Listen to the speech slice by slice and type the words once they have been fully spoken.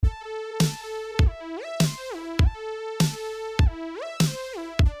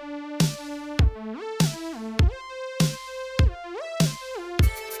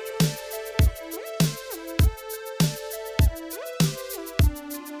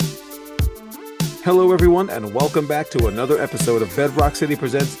Hello, everyone, and welcome back to another episode of Bedrock City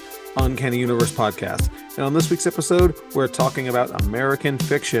Presents Uncanny Universe Podcast. And on this week's episode, we're talking about American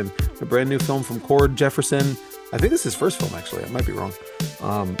Fiction, a brand new film from Cord Jefferson. I think this is his first film, actually. I might be wrong.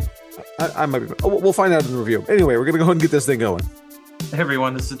 Um, I might be. Oh, we'll find out in the review. Anyway, we're going to go ahead and get this thing going. Hey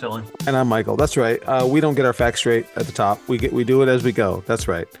everyone, this is Dylan. And I'm Michael. That's right. We don't get our facts straight at the top. We do it as we go. That's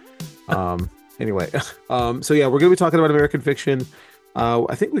right. Anyway, so yeah, we're going to be talking about American Fiction.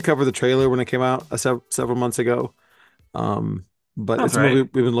 I think we covered the trailer when it came out several months ago. But Sounds it's a movie right.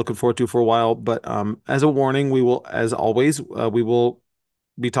 we've been looking forward to for a while. But as a warning, we will, as always, we will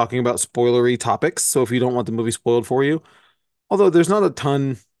be talking about spoilery topics. So if you don't want the movie spoiled for you, although there's not a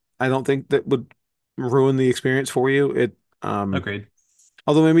ton, I don't think that would ruin the experience for you. Um, Agreed.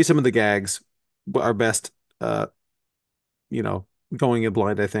 although maybe some of the gags are best, uh, you know, going in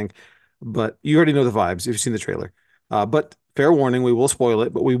blind, I think. But you already know the vibes if you've seen the trailer. But fair warning, we will spoil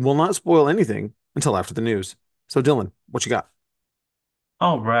it, but we will not spoil anything until after the news. So Dylan, what you got?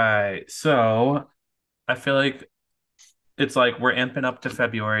 All right. So I feel like it's like we're amping up to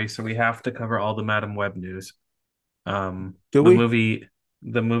February, so we have to cover all the Madam Web news. Um, Do the we? movie,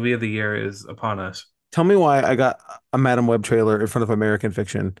 the movie of the year is upon us. Tell me why I got a Madam Web trailer in front of American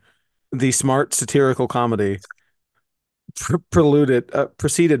Fiction, the smart satirical comedy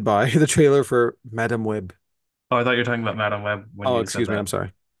preceded by the trailer for Madam Web. Oh, I thought you were talking about Madam Web when Oh, you said excuse me, I'm that.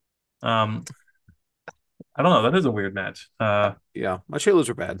 sorry. Um, I don't know. That is a weird match. Yeah, my trailers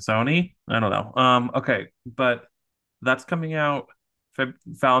are bad. Sony? I don't know. Okay, but that's coming out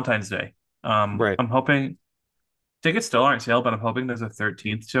Valentine's Day. Right. I'm hoping tickets still aren't sale, but I'm hoping there's a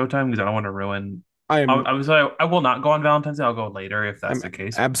 13th showtime because I don't want to ruin. I'm I will not go on Valentine's Day. I'll go later if that's I'm the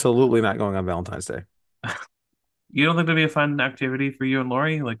case. absolutely not going on Valentine's Day. You don't think that'd be a fun activity for you and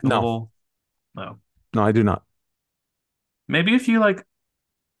Lori? Like a No, little, no. no, I do not. Maybe if you like,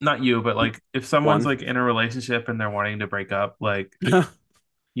 not you, but like if someone's One, like in a relationship and they're wanting to break up, like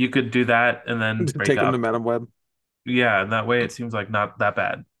you could do that and then break take them to up. Madam Web. Yeah, and that way it seems like not that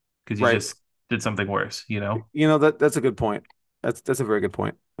bad because you Right. just did something worse, you know? That's a good point. That's a very good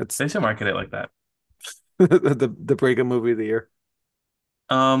point. That's They should market it like that. the breakup movie of the year.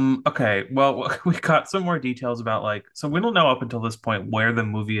 Okay. Well, we got some more details about like, so we don't know up until this point where the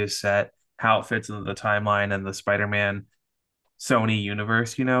movie is set, how it fits into the timeline and the Spider-Man Sony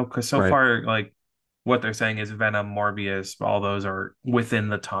universe, because so Right. far, like, what they're saying is Venom, Morbius, all those are within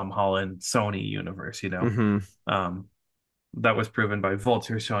the Tom Holland Sony universe. Hmm. Um, that was proven by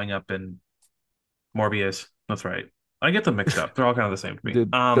Vulture showing up in Morbius. That's right. I get them mixed up. They're all kind of the same to me.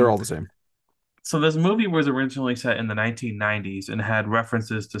 They're all the same. So this movie was originally set in the 1990s and had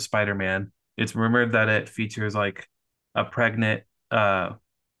references to Spider-Man. It's rumored that it features like a pregnant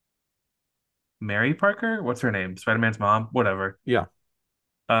Mary Parker. What's her name? Spider-Man's mom, whatever. Yeah.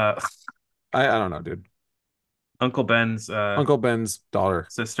 Uh I don't know, dude. Uncle Ben's Uncle Ben's daughter,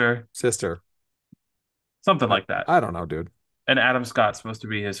 sister, sister. something like that. I don't know, dude. And Adam Scott's supposed to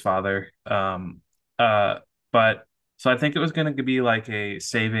be his father. Uh but so I think it was going to be like a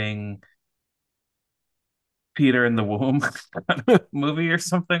saving Peter in the womb movie or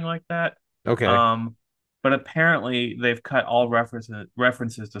something like that. Okay. Um, but apparently they've cut all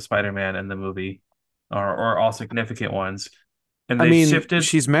references to Spider-Man in the movie, or all significant ones, and I they've mean, shifted.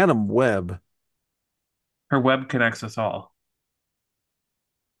 she's Madam Web. Her web connects us all.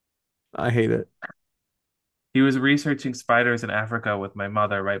 I hate it. He was researching spiders in Africa with my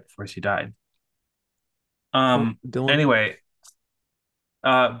mother right before she died. Dylan. Anyway,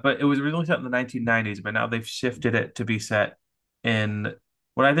 but it was originally set in the 1990s, but now they've shifted it to be set in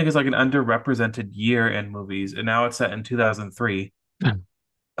what I think is like an underrepresented year in movies, and now it's set in 2003 for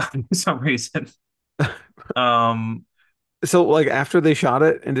some reason. Um, So, like, after they shot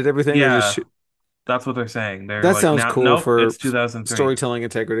it and did everything, they just yeah, that's what they're saying. They're that like, sounds now, cool nope, for it's 2003. storytelling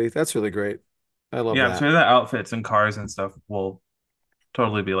integrity. That's really great. I love Yeah, I'm that. sure the outfits and cars and stuff will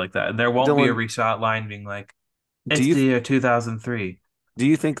totally be like that. There won't be a Dylan, reshot line being like, do it's you the year 2003. do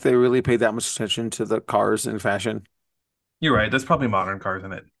you think they really paid that much attention to the cars and fashion? You're right. There's probably modern cars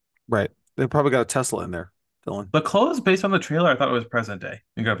in it. Right. They probably got a Tesla in there, Dylan. The clothes based on the trailer, I thought it was present day.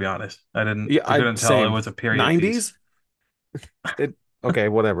 I gotta be honest. Yeah, I I couldn't tell it same. was a period piece. 90s? It okay,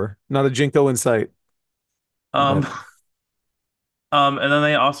 whatever. Not a Jinko in sight, Um, but and then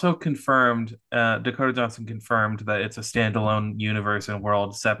they also confirmed, Dakota Johnson confirmed that it's a standalone universe and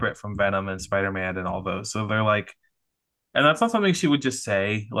world separate from Venom and Spider-Man and all those. So they're like, and that's not something she would just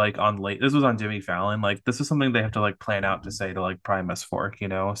say like on late. This was on Jimmy Fallon. Like this is something they have to like plan out to say to like prime us for.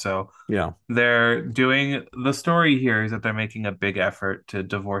 So yeah. they're doing the story here is that they're making a big effort to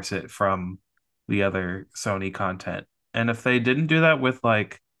divorce it from the other Sony content. And if they didn't do that with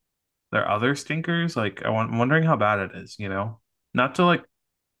like their other stinkers, I'm wondering how bad it is, Not to like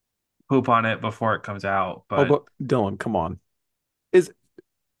poop on it before it comes out, Oh, but but Dylan, come on. Is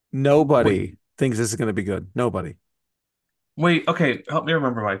wait, nobody thinks this is going to be good? Nobody. wait, okay, help me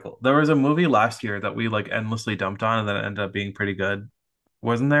remember, Michael. There was a movie last year that we like endlessly dumped on and then it ended up being pretty good.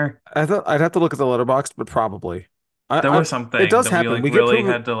 Wasn't there? I thought I'd have to look at the letterbox, but probably. There I was it something does that we happen. like We get really proven.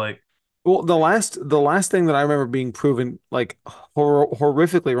 had to like Well, the last thing that I remember being proven like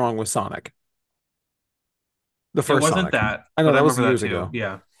horrifically wrong was Sonic, the it first wasn't Sonic. that, I know but I that was remember that years too. ago.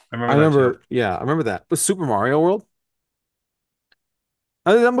 Yeah. I I remember that too. remember, yeah, I remember that. Was Super Mario World?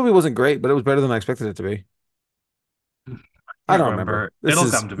 I think that movie wasn't great, but it was better than I expected it to be. I Can't don't remember. remember. This It'll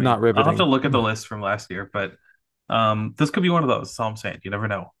is come to me. not I'll have to riveting. look at the list from last year, but this could be one of those. That's all I'm saying. You never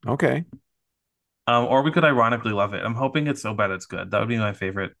know. Okay. Or we could ironically love it. I'm hoping it's so bad it's good. That would be my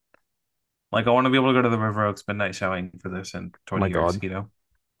favorite. Like I want to be able to go to the River Oaks midnight showing for this in Oh 20 my years, God.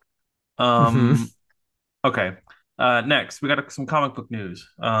 Hmm. Um, okay. Next we got some comic book news.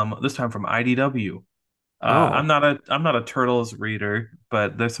 This time from IDW. Oh, I'm not a Turtles reader,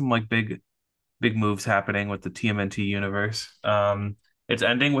 but there's some like big moves happening with the TMNT universe. It's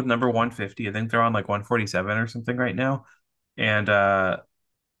ending with number 150. I think they're on like 147 or something right now. And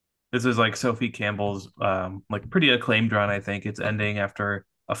this is like Sophie Campbell's like pretty acclaimed run, I think. It's ending after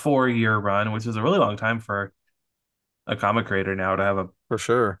a 4-year run, which is a really long time for a comic creator now to have a for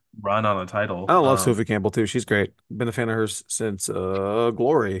sure. run on a I title. love Sophie Campbell too. She's great. Been a fan of hers since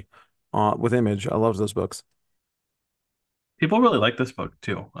Glory with Image. I love those books. People really like this book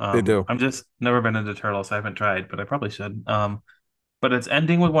too. They do. I'm just never been into Turtles, so I haven't tried, but I probably should. But it's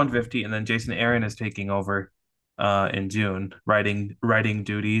ending with 150, and then Jason Aaron is taking over in June, writing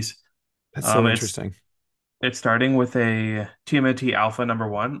duties. That's so Um, it's interesting. it's starting with a TMNT Alpha number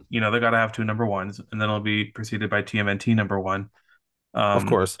one. They got to have two number ones, and then it'll be preceded by TMNT number one. Of Um,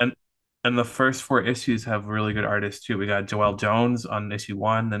 course. and and the first four issues have really good artists too. We got Joel Jones on issue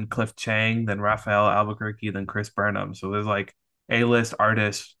one, then Cliff Chang, then Raphael Albuquerque, then Chris Burnham. So there's like A-list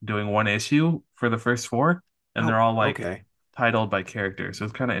artists doing one issue for the first four, and Oh, they're all like okay. titled by character. So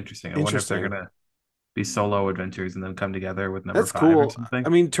it's kind of interesting. I wonder if they're Interesting. gonna be solo adventures and then come together with number That's five or cool. something. I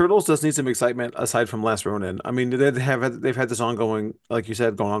mean, Turtles does need some excitement aside from Last Ronin. I mean, they've had this ongoing, like you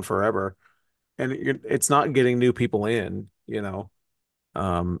said, going on forever, and it's not getting new people in, you know.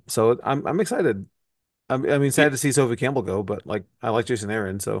 So I'm excited. I mean, sad It, to see Sophie Campbell go, but like I like Jason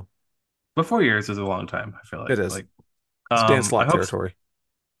Aaron, so but 4 years is a long time. I feel it like is. like It's Dan I Slott hope territory.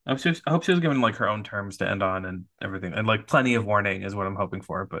 I hope she was given like her own terms to end on and everything, and like plenty of warning is what I'm hoping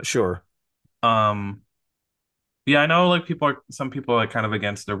for. But Sure. um, yeah, I know like some people are like kind of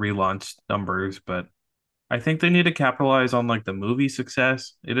against the relaunch numbers, but I think they need to capitalize on like the movie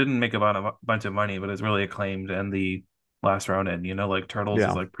success. It didn't make about a bunch of money, but it's really acclaimed, and the last Ronin, like Turtles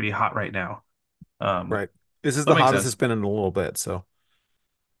is Yeah. like pretty hot right now. Um, Right. This is that the makes hottest sense, it's been in a little bit, so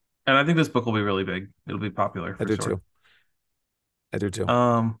and I think this book will be really big. It'll be popular I for do sure. too. I do too.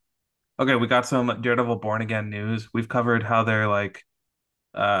 Um, okay, we got some Daredevil Born Again news. We've covered how they're like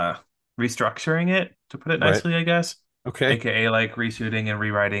uh restructuring it, to put it Right. nicely, I guess, Okay. aka like reshooting and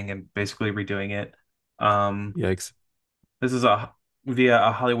rewriting and basically redoing it. Um, Yikes. this is a via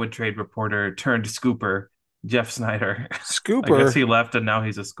a Hollywood trade reporter turned scooper, Jeff Snyder. I guess Scooper. he left and now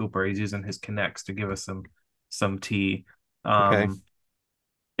he's a scooper. He's using his connects to give us some tea. Okay. Um,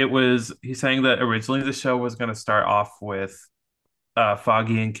 he's saying that originally the show was going to start off with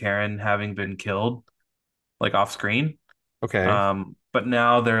Foggy and Karen having been killed like off screen. Okay. But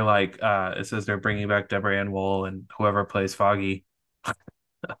now they're like it says they're bringing back Deborah Ann Wool and whoever plays Foggy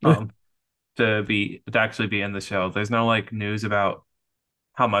um to actually be in the show. There's no like news about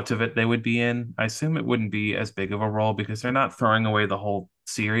how much of it they would be in. I assume it wouldn't be as big of a role because they're not throwing away the whole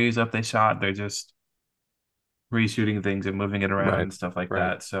series that they shot. They're just reshooting things and moving it around Right. and stuff like Right.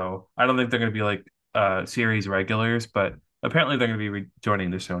 that. So I don't think they're going to be like series regulars, but apparently they're going to be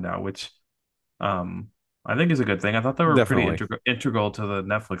joining the show now, which um I think is a good thing. I thought they were pretty Definitely. integral to the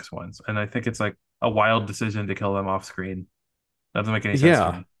Netflix ones, and I think it's like a wild decision to kill them off screen. Doesn't make any sense to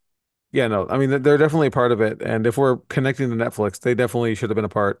Yeah. me. Yeah, no. I mean, they're definitely a part of it, and if we're connecting to Netflix, they definitely should have been a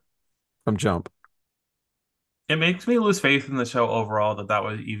part from jump. It makes me lose faith in the show overall that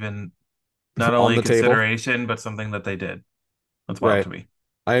was even not On only a the table. consideration but something that they did. That's wild Right. to me.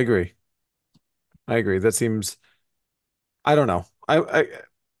 I agree. I agree. That seems, I don't know.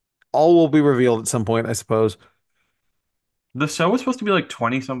 All will be revealed at some point, I suppose. The show was supposed to be like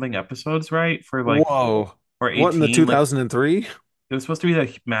 20 something episodes, right? For like Whoa. or What in the 18. Like 2003? it was supposed to be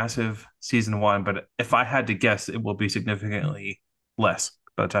like massive season one, but if I had to guess, it will be significantly less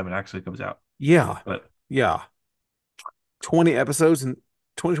by the time it actually comes out. Yeah. But Yeah. 20 episodes in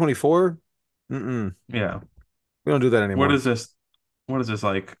 2024? Mm-mm. Yeah. We don't do that What anymore. is this? What is this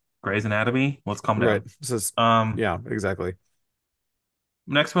like? Grey's Anatomy? Let's calm Right. down. This is, Um, yeah, exactly.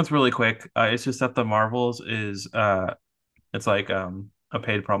 Next one's really quick. It's just that the Marvels is it's like a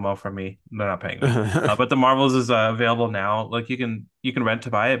paid promo from me. They're not paying me. But the Marvels is available now. Like you can rent to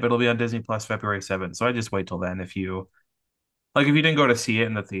buy it, but it'll be on Disney Plus February 7th. So I just wait till then. If you didn't go to see it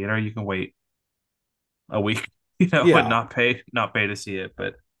in the theater, you can wait a week, and Yeah, not pay to see it.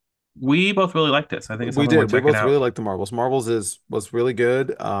 But we both really liked it. So I think it's we something we're did. We checking both really out. liked the Marvels. Marvels is was really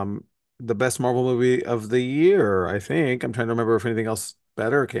good. The best Marvel movie of the year, I think. I'm trying to remember if anything else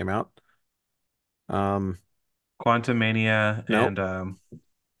better came out. Um, Quantum Mania nope. and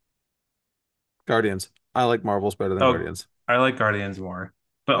Guardians. I like Marvels better than oh, Guardians. I like Guardians more.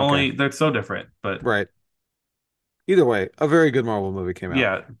 But Okay. only they're so different. But Right. Either way, a very good Marvel movie came out.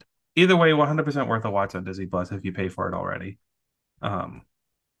 yeah, either way, 100% worth a watch on Disney Plus if you pay for it already. Um,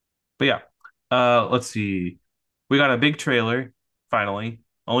 but yeah, let's see. We got a big trailer finally.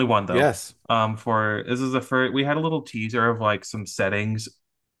 Only one though. Yes. For this is the first. We had a little teaser of like some settings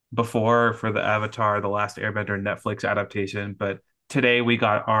before for the Avatar: The Last Airbender Netflix adaptation, but today we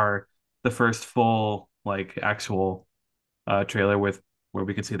got the first full like actual trailer with where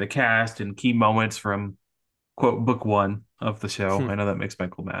we could see the cast and key moments from quote book one of the show. I know that makes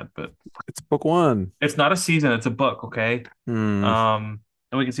Michael mad, but It's book one. it's not a season, it's a book, okay? Hmm.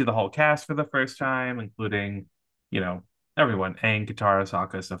 And we can see the whole cast for the first time, including, everyone, Aang, Katara,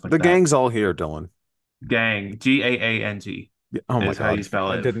 Sokka, stuff like The that. gang's all here, Dylan. Gang, Gaang Yeah, oh my is how you God.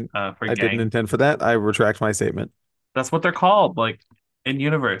 spell I it didn't for I didn't gang. intend for that. I retract my statement. That's what they're called, like in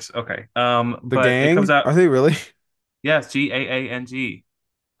universe. Okay. The But it comes gang? out, Are they really? yes, Gaang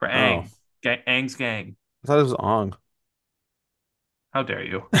for Oh, Aang. Aang's gang. I thought it was Ong. How dare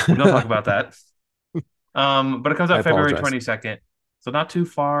you? We don't talk about that. But it comes I out February apologize. 22nd, so not too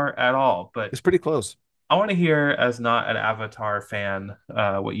far at all. But It's pretty close. I want to hear, as not an Avatar fan,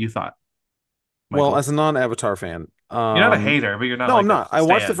 what you thought, Well, Michael. as a non-Avatar fan, You're not a hater, but you're not no, I'm like a not. I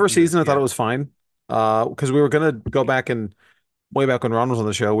watched the stan first either. season. I thought it Yeah. was fine. Because we were gonna go back and way back when Ron was on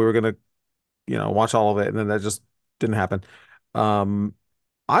the show, we were gonna, watch all of it, and then that just didn't happen. Um,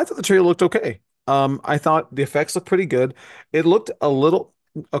 I thought the trailer looked okay. I thought the effects looked pretty good. It looked a little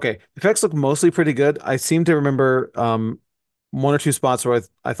okay. The effects look mostly pretty good. I seem to remember one or two spots where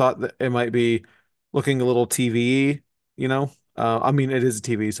I thought that it might be looking a little TV, you know. I mean it is a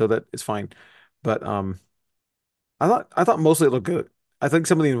TV, so that is fine. But I thought mostly it looked good. I think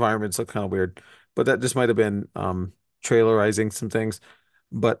some of the environments look kind of weird, but that just might have been trailerizing some things.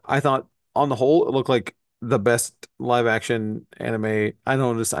 But I thought on the whole it looked like the best live action anime. I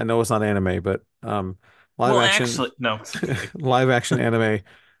know it's not anime, but live Well, action actually, no, I'm kidding. live action anime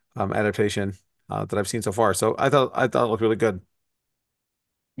adaptation that I've seen so far. So I thought it looked really good.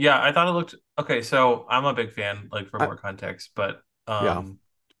 Yeah, I thought it looked okay. So I'm a big fan, like for I, more context, but yeah.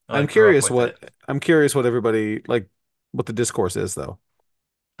 I I'm like grew up curious with what it. I'm curious what everybody like what the discourse is though.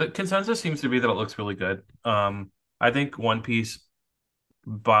 The consensus seems to be that it looks really good. I think One Piece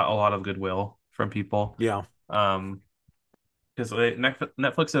bought a lot of goodwill from people. Yeah, Um, because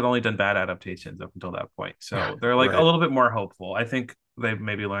Netflix had only done bad adaptations up until that point. So they're like a right. little bit more hopeful. I think they've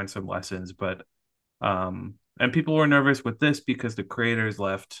maybe learned some lessons, but and people were nervous with this because the creators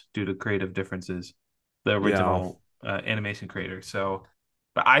left due to creative differences, the Yeah. original animation creators. So,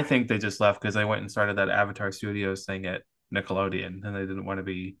 but I think they just left because they went and started that Avatar Studios thing at Nickelodeon, and they didn't want to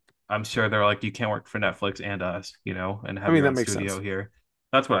be. I'm sure they're like, you can't work for Netflix and us, and I have mean your that own makes studio sense. here.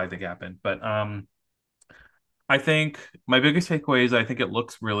 That's what I think happened. But I think my biggest takeaway is I think it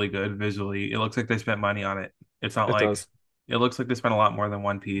looks really good visually. It looks like they spent money on it. It's not It like does. it looks like they spent a lot more than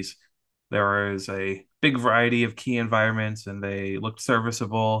One Piece. There is a big variety of key environments and they looked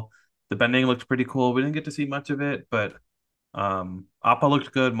serviceable. The bending looked pretty cool. We didn't get to see much of it, but Appa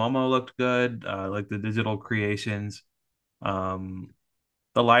looked good, Momo looked good, like the digital creations. Um,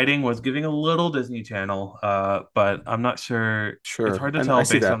 the lighting was giving a little Disney Channel, but I'm not sure. It's Sure. hard to And I tell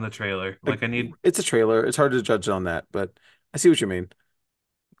see based that. on the trailer. Like Like I need it's a trailer. It's hard to judge on that, but I see what you mean.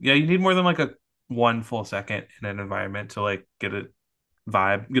 Yeah, you need more than like a one full second in an environment to like get the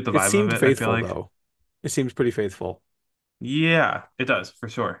It vibe of seemed it, I feel faithful like. though. It seems pretty faithful. Yeah, it does for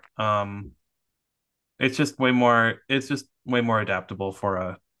sure. It's just way more adaptable for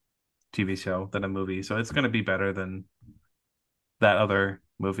a TV show than a movie. So it's gonna be better than that other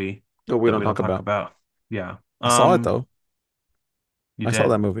movie But we that don't we don't talk talk about. about. Yeah. I saw it though. You I saw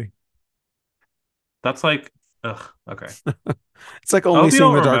that did. movie. That's like ugh, okay. It's like I only hope you seeing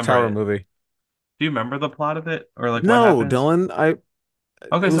don't the Dark remember Tower it. movie. Do you remember the plot of it or like what No, happens? Dylan.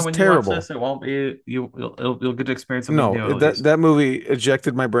 Okay, It so was when you watch terrible. this, it won't be you'll get to experience something No, new at that least. that movie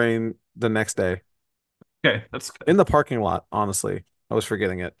ejected my brain the next day Okay, that's in good. the parking lot. Honestly, I was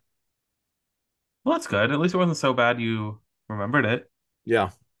forgetting it. Well, that's good. At least it wasn't so bad you remembered it.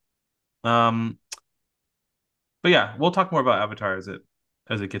 Yeah, Um, but yeah, we'll talk more about Avatar as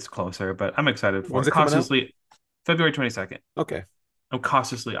it gets closer. But I'm excited for when's it. it coming out? Cautiously, February 22nd. Okay. I'm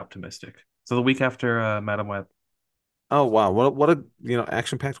cautiously optimistic. So the week after Madam Web. Oh wow, what a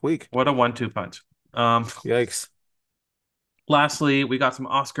action-packed week. What a 1-2 punch. Um, Yikes, lastly, we got some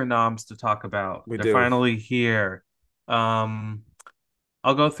Oscar noms to talk about. we They're do. finally here. Um,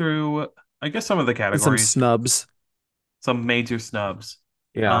 I'll go through, I guess, some of the And some categories, snubs. some major snubs.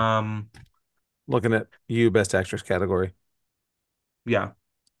 Yeah, Um, looking at you, Best Actress category. yeah,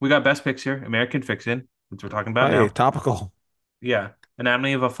 we got Best Picture, American Fiction, which we're talking about Hey, now. topical. Yeah,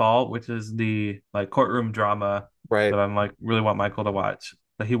 Anatomy of a Fall, which is the like courtroom drama Right. that I'm like really want Michael to watch,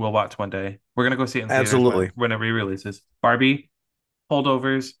 that he will watch one day. We're gonna go see it in theaters Absolutely. when it re-releases. Barbie,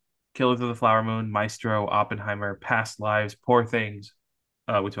 Holdovers, Killers of the Flower Moon, Maestro, Oppenheimer, Past Lives, Poor Things,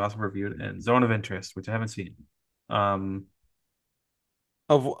 which we also reviewed, and Zone of Interest, which I haven't seen. Um,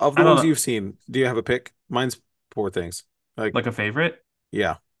 Of the I don't ones know, you've seen, do you have a pick? Mine's Poor Things. Like, like a favorite,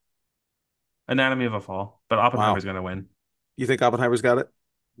 yeah. Anatomy of a Fall, but Wow. Oppenheimer's gonna win. You think Oppenheimer's got it?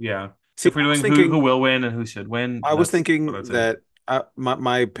 Yeah, See, if we're doing who will win and who should win, I was that's what I'd thinking say. that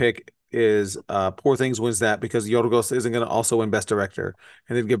my pick is Poor Things wins that because Yorgos isn't going to also win Best Director,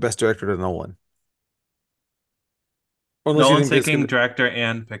 and they'd give Best Director to Nolan. Or unless you Nolan's think it's going taking to, director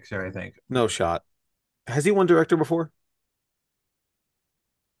and picture, I think. no shot. Has he won Director before?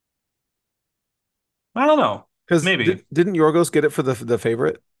 I don't know. Because Maybe. didn't Yorgos get it for the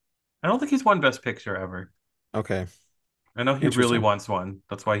favorite? I don't think he's won Best Picture ever. Okay, I know he really interesting. wants one.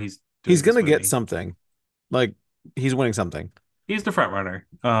 That's why he's He's doing going this to get movie. something. Like he's winning something. He's the front runner.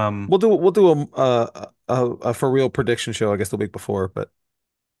 We'll do a for real prediction show, I guess, the week before, but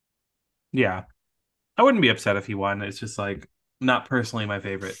Yeah. I wouldn't be upset if he won. It's just like not personally my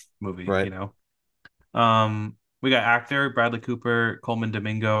favorite movie, right. you know. We got actor Bradley Cooper, Coleman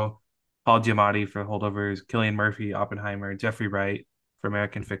Domingo, Paul Giamatti for Holdovers, Cillian Murphy, Oppenheimer, Jeffrey Wright for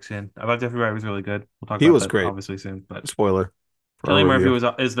American Fiction. I thought Jeffrey Wright was really good. We'll talk He about was that great. obviously soon, but Spoiler for our Cillian Murphy review. was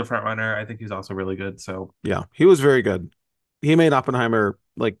is the front runner. I think he's also really good. So Yeah, he was very good. He made Oppenheimer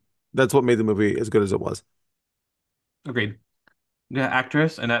like that's what made the movie as good as it was. agreed. Yeah,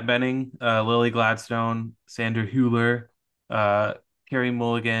 actress Annette Bening, Lily Gladstone, Sandra Hüller, uh, Carey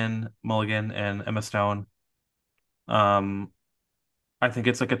Mulligan, and Emma Stone. Um, I think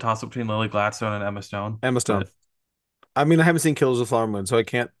it's like a toss up between Lily Gladstone and Emma Stone, Emma Stone. but I mean, I haven't seen Killers of the Flower Moon, so I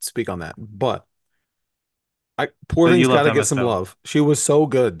can't speak on that. But Poor but Things you got loved to get Emma some Stone. love. She was so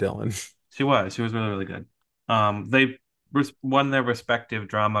good, Dylan. She was really really good. They won their respective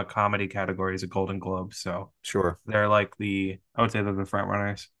drama comedy categories at Golden Globes, so Sure. they're like I would say they're the front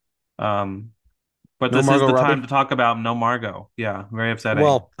runners. Um, but No this is Margot the time Robbie. to talk about no Margot. Yeah, very upsetting.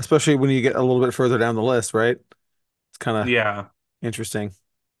 Well, especially when you get a little bit further down the list, right? It's kind of Yeah. interesting.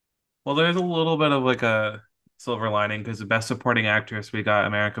 Well, there's a little bit of like a silver lining because the best supporting actress we got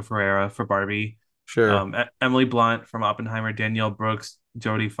America Ferrera for Barbie, Sure. Emily Blunt from Oppenheimer, Danielle Brooks,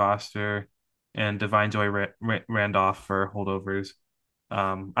 Jodie Foster, and Divine Joy Randolph for Holdovers.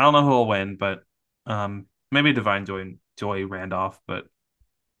 I don't know who will win, but maybe Joy Randolph. But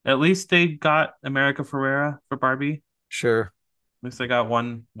at least they got America Ferrera for Barbie. Sure. At least they got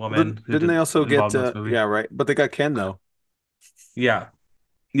one Well, woman who didn't they did also get involved in this yeah, movie. right. But they got Ken though. Yeah,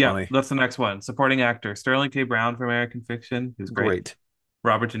 yeah, Funny. that's the next one. Supporting actor Sterling K. Brown for American Fiction. He was great. Great.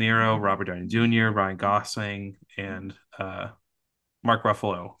 Robert De Niro, Robert Downey Jr., Ryan Gosling, and Mark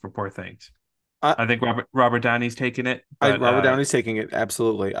Ruffalo for Poor Things. I I think Robert Downey's taking it, I but Robert Downey's taking it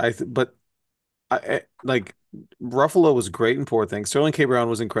absolutely. But like Ruffalo was great in Poor Things. Sterling K. Brown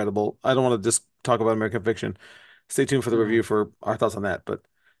was incredible. I don't want to just talk about American Fiction. Stay tuned for the review mhm. for our thoughts on that. But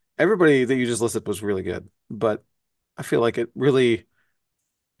everybody that you just listed was really good. But I feel like it really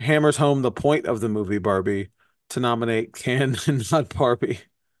hammers home the point of the movie Barbie to nominate Ken and not Barbie.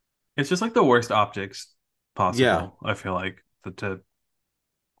 It's just like the worst optics Yeah. possible. I feel like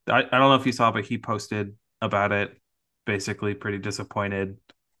I don't know if you saw, but he posted about it, basically pretty disappointed.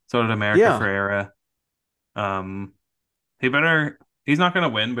 So did America Yeah, Ferrera. Um, he better. He's not going to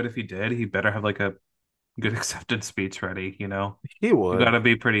win, but if he did, he better have like a good acceptance speech ready. he You got would. to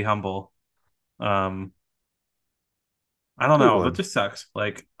be pretty humble. Um, I don't He know. That would. just sucks.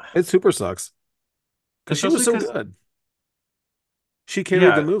 Like, It super sucks because she was especially so because, good. She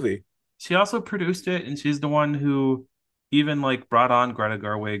carried the yeah, movie. she also produced it, and she's the one who even like brought on Greta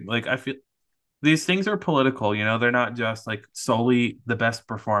Gerwig. Like, I feel. these things are political, they're not just like solely the best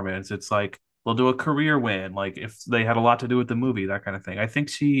performance. It's like they'll do a career win, like if they had a lot to do with the movie, that kind of thing. I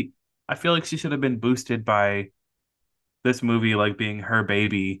feel like she should have been boosted by this movie like being her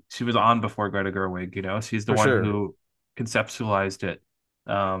baby. She was on before Greta Gerwig, she's the For one sure. who conceptualized it.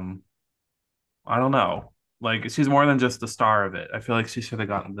 Um, I don't know. Like she's more than just the star of it. I feel like she should have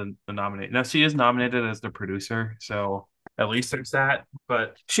gotten the nominate. Now she is nominated as the producer, so at least there's that.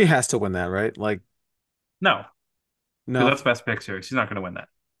 But She has to win that, right? Like, no, because no. that's Best Picture. She's not going to win that.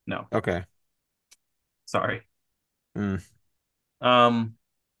 No, Okay. sorry. Mm. Um,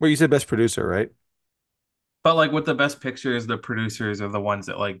 Well, you said best producer, right? but like with the Best Pictures, the producers are the ones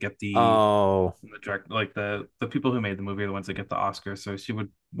that like get Oh, the direct, like the people who made the movie are the ones that get the Oscar. So she would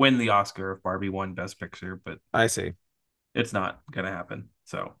win the Oscar if Barbie won Best Picture, but I see. it's not going to happen.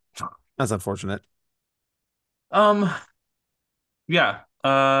 So, That's unfortunate. um, yeah.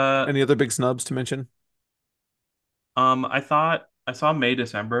 Any other big snubs to mention? I thought I saw May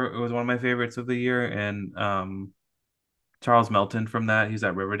December. It was one of my favorites of the year, and Charles Melton from that. He's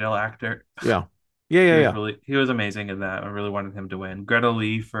that Riverdale actor. Yeah. Yeah, yeah, yeah. He was amazing in that. I really wanted him to win. Greta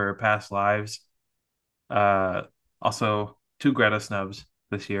Lee for Past Lives. Uh, also two Greta snubs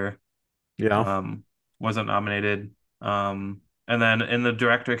this year. Yeah. Um, wasn't nominated. And then in the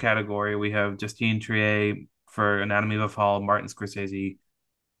director category, we have Justine Triet for Anatomy of a Fall, Martin Scorsese,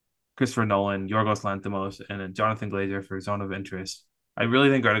 Christopher Nolan, Yorgos Lanthimos, and then Jonathan Glazer for Zone of Interest. I really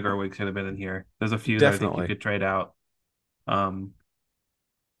think Greta Gerwig should have been in here. There's a few that I think you Definitely. could trade out. Um,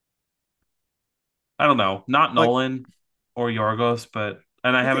 I don't know, not Like, Nolan or Yorgos, but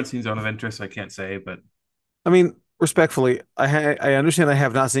and I haven't okay. seen Zone of Interest, so I can't say. But I mean, respectfully, I understand I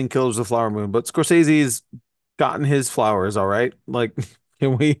have not seen Killers of the Flower Moon, but Scorsese's gotten his flowers, all right? Like,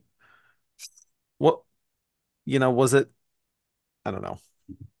 can we, what, was it? I don't know.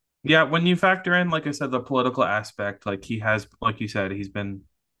 yeah, when you factor in, like I said, the political aspect, like he has, like you said, he's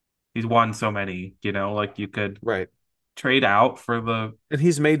won so many. Like you could Right. trade out for the. And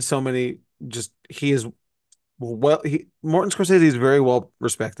he's made so many, just, he is, Martin Scorsese is very well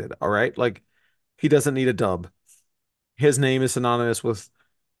respected, all right? Like, he doesn't need a dub. His name is synonymous with,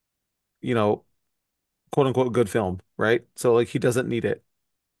 you know, quote unquote good film, right? So, like, he doesn't need it.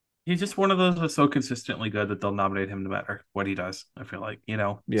 He's just one of those that's so consistently good that they'll nominate him no matter what he does. I feel like, Yeah,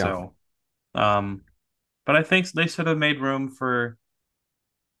 so. Um, but I think they should have made room for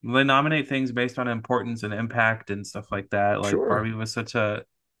they nominate things based on importance and impact and stuff like that. Like sure. Barbie was such a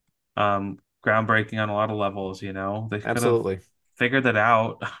groundbreaking on a lot of levels, They could have Absolutely. figured that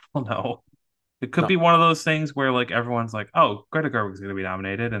out. I don't know. It could No, be one of those things where like everyone's like, "Oh, Greta Gerwig's going to be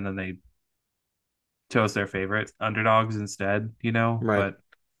nominated," and then they chose their favorite underdogs instead, right. But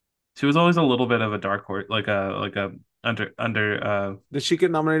she was always a little bit of a dark horse, like a under Did she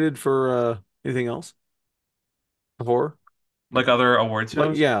get nominated for anything else before? like other award Like,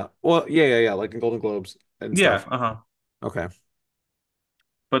 shows. yeah. Well, yeah, yeah, yeah, like in Golden Globes and Yeah, stuff. uh-huh. Okay.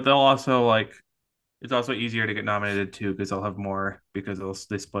 But they'll also like it's also easier to get nominated too because they'll have more because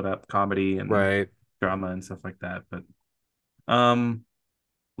they split up comedy and Right. drama and stuff like that. But um,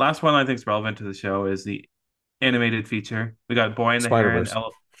 last one I think is relevant to the show is the animated feature. We got Boy and the Heron,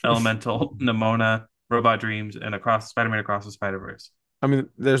 Spider-Verse. Elemental, Nimona, Robot Dreams, and Across Spider-Man Across the Spider-Verse. I mean,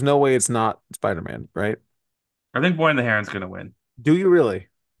 there's no way it's not Spider-Man, right? I think Boy and the Heron's gonna win. Do you really?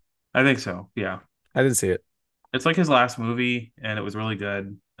 I think so. Yeah, I didn't see it. it's like his last movie, and it was really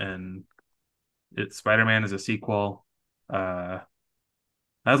good. And Spider-Man is a sequel.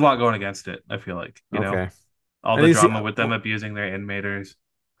 Has a lot going against it. I feel like Okay. all I the didn't see. drama with them abusing their animators.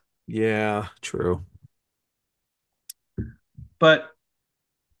 Yeah, true. But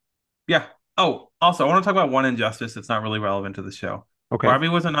yeah. Oh, also, I want to talk about one injustice that's not really relevant to the show. Okay. Barbie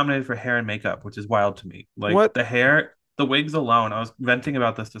wasn't nominated for hair and makeup, which is wild to me. Like What? the hair, the wigs alone. I was venting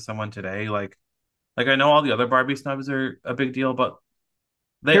about this to someone today. Like I know all the other Barbie snubs are a big deal, but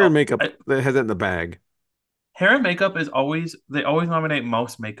they Hair and all makeup, they had that in the bag. hair and makeup is always they always nominate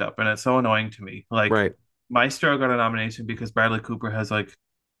most makeup, and it's so annoying to me. Like Right. Maestro got a nomination because Bradley Cooper has like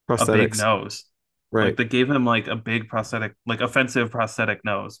a big Prosthetics. nose. Like Right. they gave him like a big prosthetic, like offensive prosthetic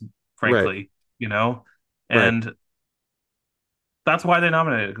nose, Right. frankly, Right. And that's why they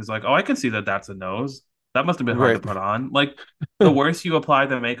nominated it because like, oh, I can see that that's a nose. That must have been hard to Right. put on. Like the worse you apply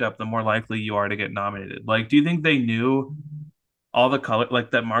the makeup, the more likely you are to get nominated. Like, do you think they knew all the color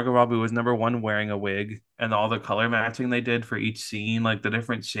like that Margot Robbie was number one wearing a wig and all the color matching they did for each scene, like the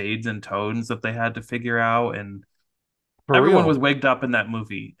different shades and tones that they had to figure out and For everyone was real. wigged up in that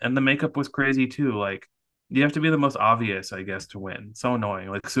movie, and the makeup was crazy too. Like, you have to be the most obvious, I guess, to win. So annoying.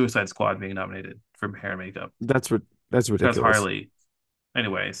 Like Suicide Squad being nominated for hair and makeup That's because ridiculous. Harley.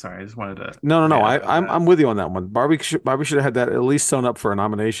 Anyway, sorry, I just wanted to No, no, no. vent about I'm that. with you on that one. Barbie should have had that at least sewn up for a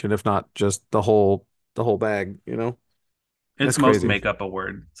nomination, if not just the whole bag. You know, that's It's most crazy. makeup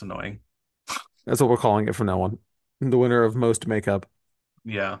award. It's annoying. That's what we're calling it from now on. The winner of most makeup.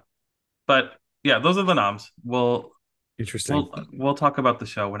 Yeah. But yeah, those are the noms. Interesting. We'll talk about the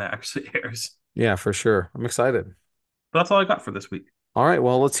show when it actually airs. Yeah, for sure. I'm excited. But that's all I got for this week. All right,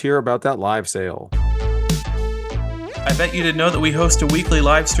 well, let's hear about that live sale. I bet you didn't know that we host a weekly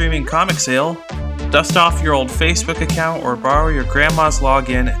live streaming comic sale. Dust off your old Facebook account or borrow your grandma's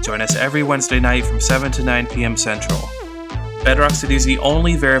login and join us every Wednesday night from 7 to 9 p.m. Central. Bedrock City is the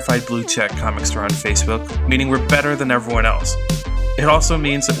only verified blue check comic store on Facebook, meaning we're better than everyone else. It also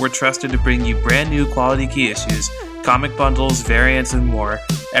means that we're trusted to bring you brand new quality key issues, comic bundles, variants, and more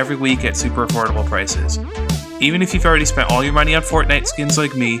every week at super affordable prices. Even if you've already spent all your money on Fortnite skins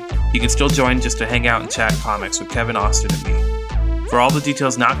like me, you can still join just to hang out and chat comics with Kevin Austin and me. For all the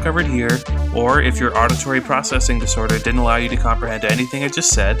details not covered here, or if your auditory processing disorder didn't allow you to comprehend anything I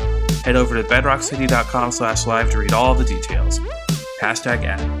just said, head over to bedrockcity.com/live to read all the details. Hashtag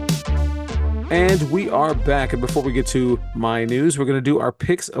ad. And we are back. And before we get to my news, we're going to do our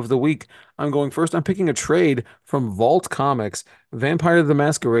picks of the week. I'm going first. I'm picking a trade from Vault Comics, Vampire the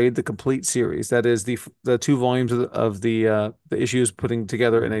Masquerade, the complete series. That is the two volumes of the issues putting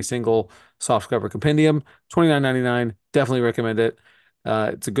together in a single softcover compendium. $29.99. Definitely recommend it.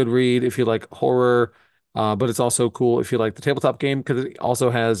 It's a good read if you like horror, but it's also cool if you like the tabletop game because it also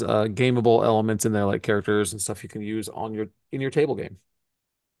has gameable elements in there, like characters and stuff you can use on your table game.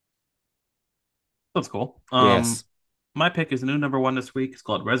 That's cool. Yes. My pick is a new number one this week. It's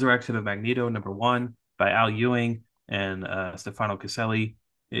called Resurrection of Magneto, number one, by Al Ewing and Stefano Caselli.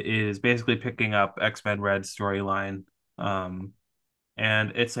 It is basically picking up X-Men Red storyline. And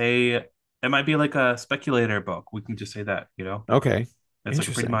it might be like a speculator book. We can just say that, you know? Okay. It's like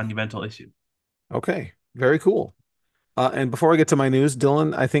a pretty Interesting. monumental issue. Okay. Very cool. And before I get to my news,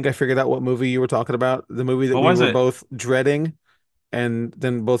 Dylan, I think I figured out what movie you were talking about. The movie that What we was were it? both dreading and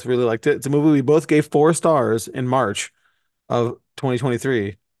then both really liked it. It's a movie we both gave 4 stars in March of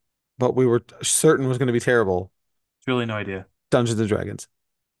 2023, but we were certain was going to be terrible. Really no idea. Dungeons and Dragons.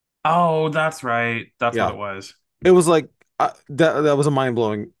 Oh, that's right. That's what Yeah. it was. It was like that was a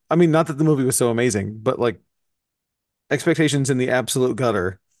mind-blowing. I mean, not that the movie was so amazing, but like expectations in the absolute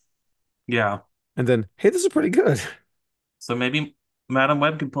gutter. Yeah. And then, hey, this is pretty good. So maybe Madam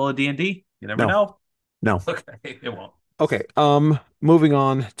Web can pull a D&D. You never No. know. No. Okay, it won't. Okay. Moving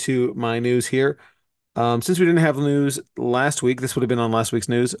on to my news here. Since we didn't have news last week, this would have been on last week's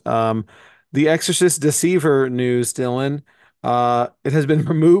news. The Exorcist Deceiver news, Dylan. It has been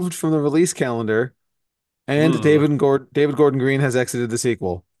removed from the release calendar, and Ooh, David Gordon Green has exited the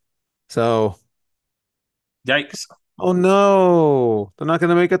sequel. So, yikes. oh no, they're not going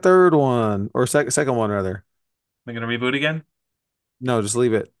to make a third one or second one rather. Am I gonna reboot again? No, just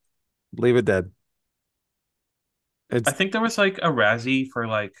leave it dead. I It's think there was like a Razzie for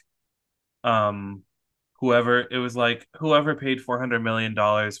like um whoever it was like whoever paid $400 million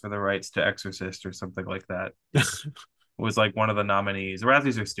for the rights to Exorcist or something like that was like one of the nominees. The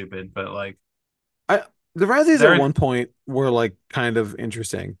Razzies are stupid, but like I the Razzies at they're one point were like kind of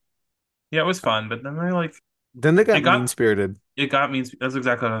interesting. yeah, it was fun, but then they're like Then they got it got mean-spirited. it got me. That's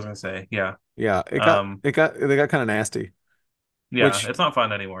exactly what I was gonna say. Yeah. Yeah, Um. they got kind of nasty, Yeah. which It's not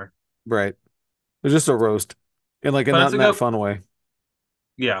fun anymore. right. It's just a roast. And like and But not it's in a that good. fun way.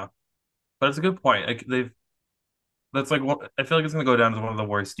 Yeah. But it's a good point. Like they've. That's like I feel like it's gonna go down as one of the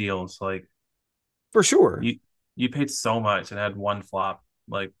worst deals. Like For sure. you you paid so much and had one flop.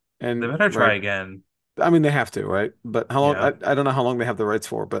 Like they And better try right. again. I mean they have to, right? But how long Yeah. I don't know how long they have the rights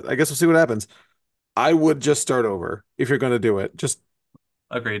for, but I guess we'll see what happens. I would just start over if you're going to do it. Just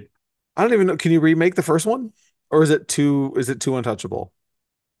Agreed. I don't even know. Can you remake the first one? Or is it too untouchable?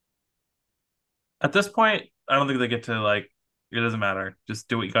 At this point, I don't think they get to like. It doesn't matter. Just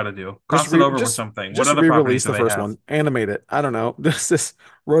do what you got to do. Cross it over with something. What Just other properties re-release do the they first have? one. Animate it. I don't know. This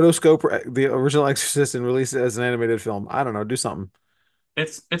rotoscope the original Exorcist and release it as an animated film. I don't know. Do something.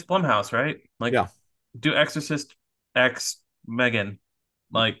 It's Blumhouse, right? Like Yeah. do Exorcist X Megan.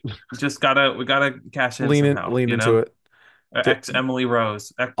 Like we gotta cash in somehow, Lean you into know? it. Or D X Emily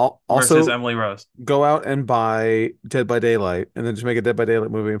Rose X versus Also Emily Rose. go out and buy Dead by Daylight and then just make a Dead by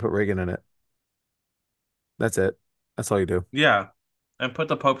Daylight movie and put Reagan in it. That's it. That's all you do. Yeah. And put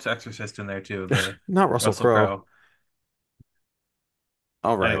the Pope's Exorcist in there too, the Not Russell Russell Crowe. Crowe.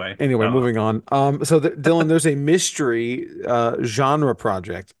 All right. Anyway, Anyway, I don't know. moving on. Dylan, there's a mystery genre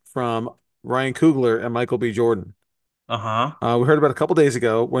project from Ryan Coogler and Michael B. Jordan. Uh-huh. We heard about it a couple days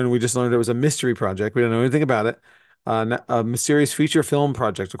ago when we just learned it was a mystery project. We don't know anything about it. a mysterious feature film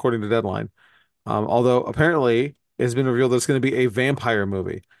project, according to Deadline. Although apparently it has been revealed that it's going to be a vampire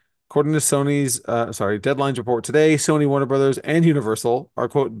movie. According to Deadline's report today, Sony, Warner Brothers, and Universal are,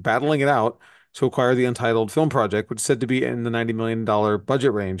 quote, battling it out to acquire the untitled film project, which is said to be in the $90 million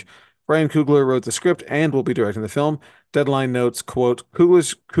budget range. Brian Coogler wrote the script and will be directing the film. Deadline notes, quote,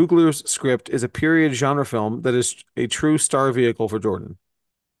 Coogler's script is a period genre film that is a true star vehicle for Jordan.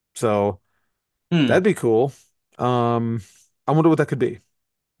 So that'd Hmm. be cool. Um, I wonder what that could be.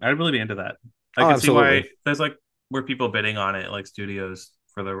 I'd really be into that. I Oh, could see absolutely. why there's like were people bidding on it, like studios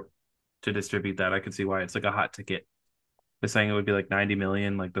for the to distribute that. I could see why it's like a hot ticket. They're saying it would be like 90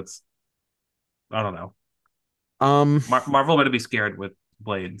 million. Like that's I don't know. Um, Marvel better be scared with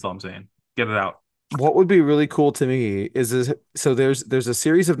Blade. That's all I'm saying. Get it out. what would be really cool to me so there's a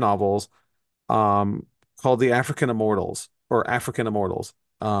series of novels um called The African Immortals or African Immortals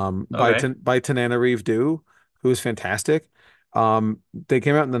Okay. by Tananarive Due, who is fantastic. They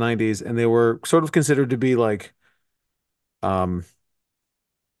came out in the 90s and they were sort of considered to be um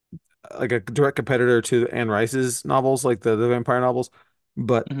like a direct competitor to Anne Rice's novels, like the vampire novels,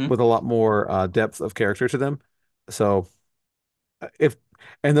 but Hmm. with a lot more depth of character to them. So if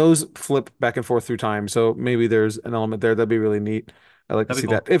and those flip back and forth through time, so maybe there's an element there that'd be really neat. I'd like to That'd see be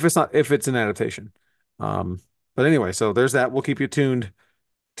that cool. if it's an adaptation. um but anyway, so there's that. We'll keep you tuned,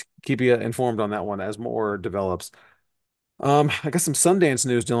 keep you informed on that one as more develops. I got some Sundance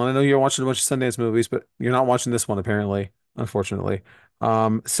news, Dylan. I know you're watching a bunch of Sundance movies, but you're not watching this one apparently, unfortunately.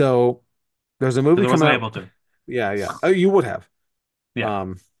 So there's a movie Because I coming wasn't out. able to. Yeah, yeah. Oh, you would have. Yeah.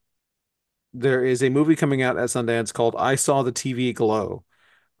 um there is a movie coming out at Sundance called I Saw the TV Glow.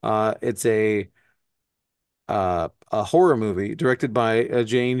 It's a horror movie directed by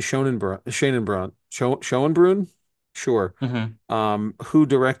Jane Schonenbrun, sure. Hmm. Who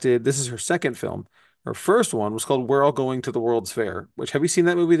directed, this is her second film. Her first one was called We're All Going to the World's Fair, which, have you seen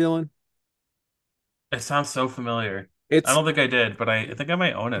that movie, Dylan? It sounds so familiar. I It's don't think I did, but I think I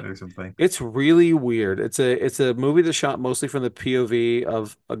might own it or something. it's really weird. It's a movie that's shot mostly from the POV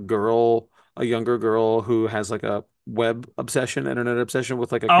of a younger girl who has like a web obsession, internet obsession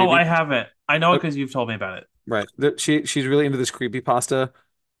with like a Oh, I creepy. haven't. I know it uh, because you've told me about it. right. She's really into this creepy pasta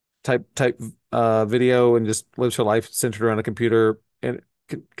type video and just lives her life centered around a computer and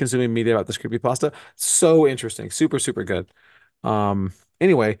consuming media about this creepypasta. So interesting, super good.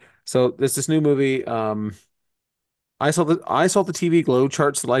 Anyway, so there's this new movie. I saw the TV Glow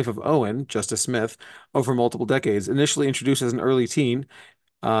charts the life of Owen, Justice Smith, over multiple decades. Initially introduced as an early teen,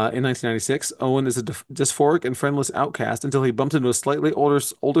 in 1996, Owen is a dysphoric and friendless outcast until he bumped into a slightly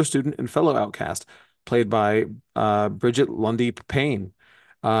older student and fellow outcast, played by Bridget Lundy Payne,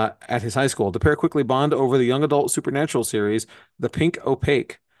 at his high school. The pair quickly bond over the young adult supernatural series, The Pink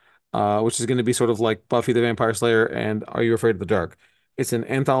Opaque, which is going to be sort of like Buffy the Vampire Slayer and Are You Afraid of the Dark? It's an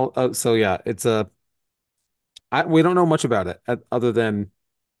anthology. So yeah, we don't know much about it other than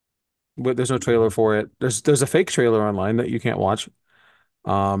there's no trailer for it. There's a fake trailer online that you can't watch.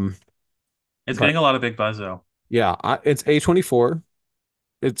 Um, It's but getting a lot of big buzz though. Yeah, it's A24.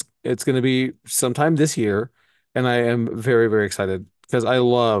 It's going to be sometime this year, and I am very excited because I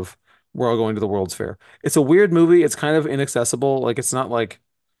love We're All Going to the World's Fair. It's a weird movie. It's kind of inaccessible. Like it's not like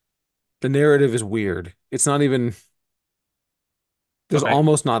the narrative is weird. It's not even there's Okay.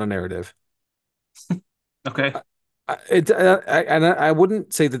 almost not a narrative. Okay. I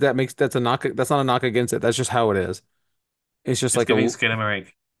wouldn't say that's a knock. That's not a knock against it. That's just how it is. It's just It's like giving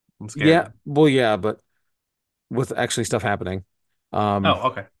Skinamarink. I'm yeah, scared. well, yeah, but with actually stuff happening. Um, Oh,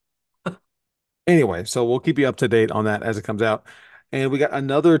 okay. Anyway, so we'll keep you up to date on that as it comes out. And we got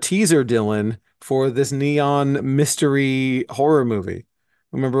another teaser, Dylan, for this neon mystery horror movie.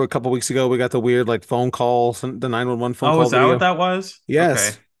 Remember a couple weeks ago we got the weird like phone call, the 911 phone Oh, call is that what video? that was?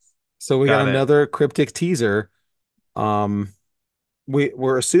 Okay. Yes. So we got Got it. another cryptic teaser. Um,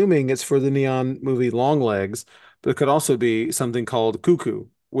 we're assuming it's for the neon movie Longlegs, but it could also be something called Cuckoo,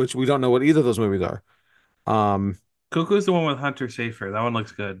 which we don't know what either of those movies are. Um, Cuckoo's the one with Hunter Schafer. That one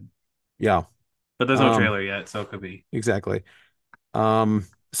looks good. yeah. But there's no Um, trailer yet, so it could be. exactly.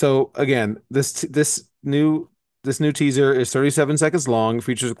 So again, this new teaser is 37 seconds long,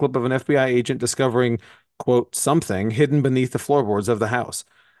 features a clip of an FBI agent discovering, quote, something hidden beneath the floorboards of the house.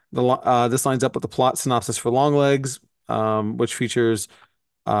 This lines up with the plot synopsis for Longlegs, which features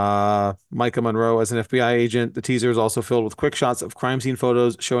Micah Monroe as an FBI agent. The teaser is also filled with quick shots of crime scene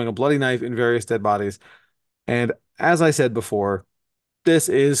photos showing a bloody knife and various dead bodies. And as I said before, this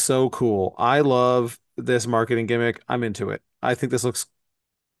is so cool. I love this marketing gimmick. I'm into it. I think this looks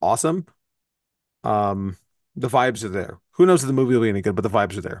awesome. Um, the vibes are there. Who knows if the movie will be any good, but the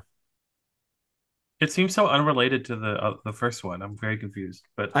vibes are there. It seems so unrelated to the first one. I'm very confused,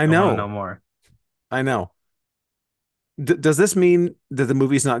 but I I want to know know. more. I know. Does this mean that the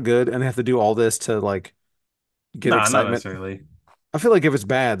movie's not good and they have to do all this to like get Nah, not excitement? necessarily. I feel like if it's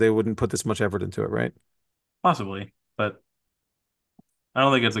bad, they wouldn't put this much effort into it, right? Possibly, but I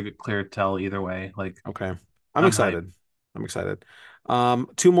don't think it's a good, clear tell either way. Like, Okay. I'm I'm hyped. excited. I'm excited.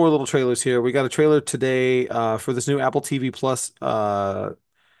 Two more little trailers here. We got a trailer today for this new Apple TV Plus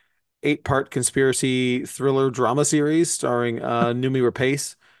eight-part conspiracy thriller drama series starring Numi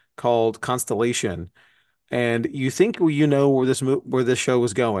Rapace called Constellation. And you think you know where where this show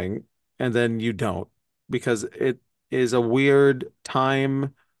is going, and then you don't, because it is a weird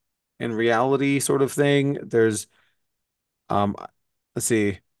time and reality sort of thing. There's um let's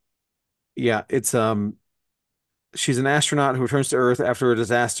see. Yeah, it's she's an astronaut who returns to Earth after a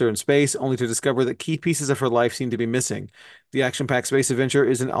disaster in space, only to discover that key pieces of her life seem to be missing. The action-packed space adventure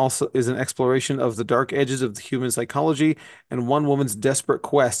is an exploration of the dark edges of the human psychology and one woman's desperate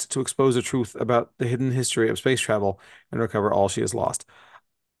quest to expose the truth about the hidden history of space travel and recover all she has lost.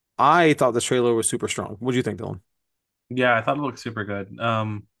 I thought the trailer was super strong. What do you think, Dylan? Yeah, I thought it looked super good.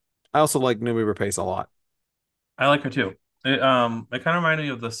 I also like Noomi Rapace a lot. I like her too. It kind of reminded me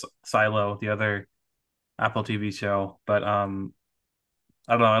of the Silo, the other Apple TV show, but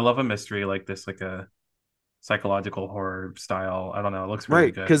I don't know. I love a mystery like this, like a psychological horror style. I don't know. It looks really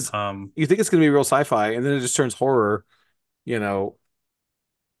Right, good. because you think it's going to be real sci-fi, and then it just turns horror, you know.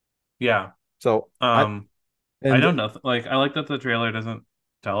 Yeah. So I Um, I and don't know. Like, I like that the trailer doesn't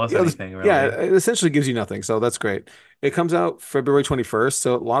tell us this, anything yeah, really. it essentially gives you nothing. So that's great. It comes out February 21st.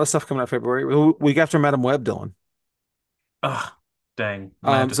 So a lot of stuff coming out February week after Madam Web, Dylan. Ugh, dang. I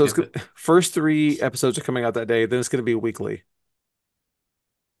might have to So it's skip it. first three episodes are coming out that day. Then it's going to be weekly,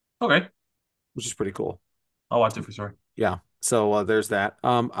 Okay, which is pretty cool. I'll watch it for sure. Yeah. So there's that.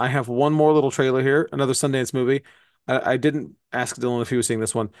 I have one more little trailer here, another Sundance movie. I didn't ask Dylan if he was seeing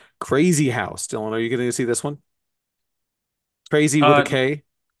this one. Crazy House. Dylan, are you going to see this one? Crazy with a Uh, K.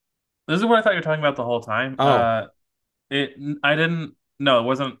 this is what I thought you were talking about the whole time. Oh, It I didn't. No, it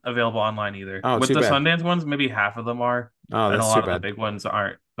wasn't available online either. oh, With too the bad. Sundance ones, maybe half of them are, Oh, and a that's too lot of the bad. big ones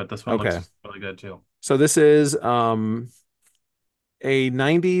aren't. But this one Okay. looks really good too. So this is a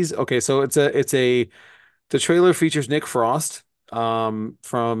 90s. Okay, so the trailer features Nick Frost from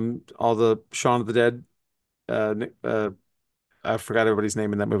all the Shaun of the Dead I forgot everybody's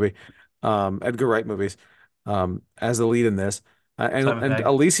name in that movie. Edgar Wright movies as the lead in this. Simon And Pegg.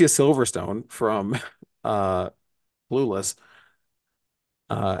 Alicia Silverstone from uh Clueless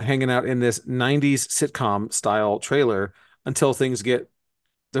hanging out in this 90s sitcom style trailer until things get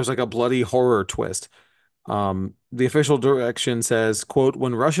there's like a bloody horror twist. The official direction says, quote,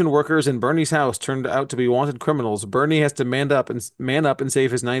 when Russian workers in Bernie's house turned out to be wanted criminals, Bernie has to man up and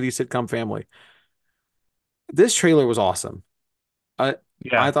save his 90s sitcom family. This trailer was awesome. I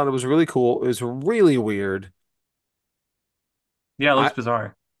I Yeah, thought it was really cool. It was really weird. yeah, it looks I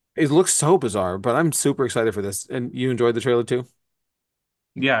bizarre. It looks so bizarre, but I'm super excited for this. And you enjoyed the trailer too?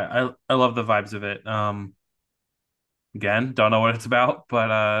 Yeah, I love the vibes of it. Again, don't know what it's about,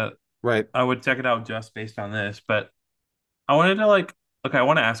 but Right. I would check it out just based on this. But I wanted to like, okay, I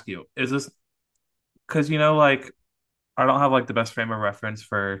want to ask you, is this because like I don't have like the best frame of reference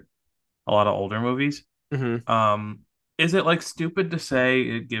for a lot of older movies. Hmm. Um, is it like stupid to say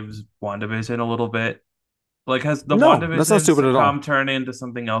it gives WandaVision a little bit? Like, has the No, that's not WandaVision stupid at all. sitcom turned into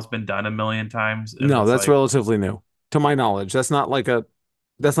something else been done a million times? And No, it's that's like, relatively new to my knowledge. That's not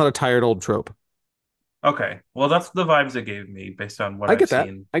a tired old trope. okay, well, that's the vibes it gave me based on what I I've get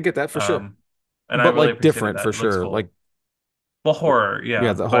that. seen. I get that for sure. Um, and I But really like appreciated different that. for It looks sure. Like cool. Well, horror, yeah,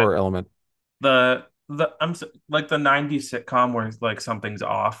 yeah, the but horror element. like the '90s sitcom where like something's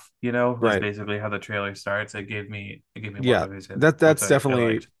off, is Right. basically how the trailer starts. It gave me Yeah. WandaVision, which That's I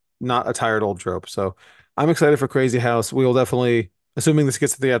definitely liked. not a tired old trope. So I'm excited for Crazy House. We will definitely, assuming this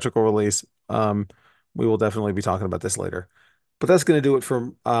gets a theatrical release, we will definitely be talking about this later. But that's going to do it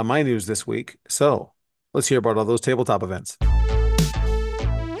for my news this week. So let's hear about all those tabletop events.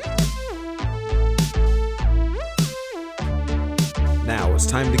 Now it's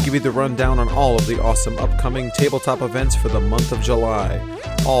time to give you the rundown on all of the awesome upcoming tabletop events for the month of July.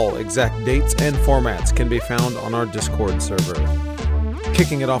 All exact dates and formats can be found on our Discord server.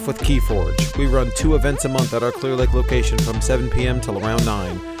 Kicking it off with Keyforge. We run 2 events a month at our Clear Lake location from 7 p.m. till around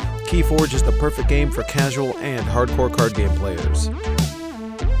 9. Keyforge is the perfect game for casual and hardcore card game players.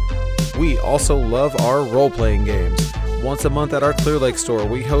 We also love our role-playing games. Once a month at our Clear Lake store,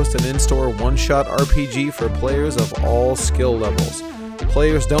 we host an in-store one-shot RPG for players of all skill levels.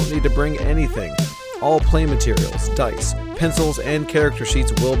 Players don't need to bring anything. All play materials, dice, pencils, and character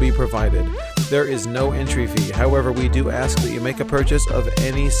sheets will be provided. There is no entry fee. However, we do ask that you make a purchase of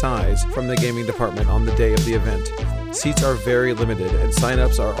any size from the gaming department on the day of the event. Seats are very limited, and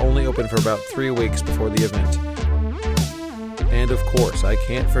sign-ups are only open for about 3 weeks before the event. And of course, I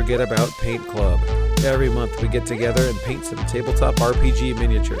can't forget about Paint Club. Every month we get together and paint some tabletop RPG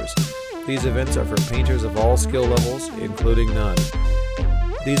miniatures. These events are for painters of all skill levels, including none.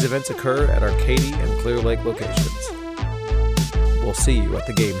 These events occur at our Katy and Clear Lake locations. We'll see you at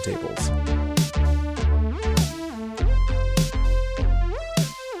the game tables.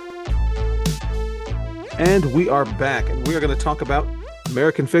 And we are back, and we are going to talk about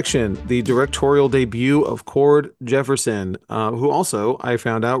American Fiction, the directorial debut of Cord Jefferson, who also, I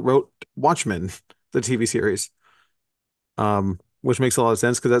found out, wrote Watchmen, the TV series, which makes a lot of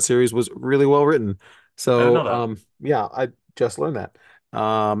sense because that series was really well written. I didn't know So, that. yeah, I just learned that.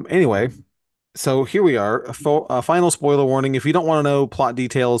 Anyway, so here we are, a final spoiler warning. If you don't want to know plot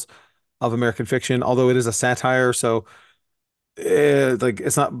details of American Fiction, although it is a satire, so like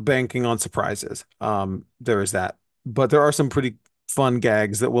it's not banking on surprises. There is that, but there are some pretty fun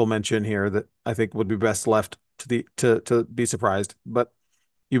gags that we'll mention here that I think would be best left to the to be surprised. But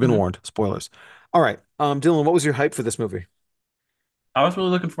you've been Mhm. warned. Spoilers. All right, Dylan, what was your hype for this movie? I was really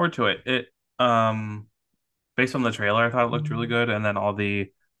looking forward to it. Um, Based on the trailer, I thought it looked really good, and then all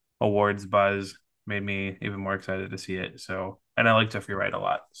the awards buzz made me even more excited to see it. So, and I like Jeffrey Wright a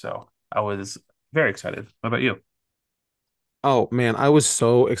lot, so I was very excited. What about you? Oh man, I was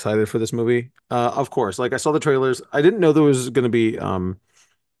so excited for this movie. Of course, like I saw the trailers. I didn't know there was going to be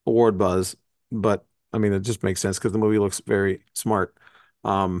award buzz, but I mean it just makes sense because the movie looks very smart.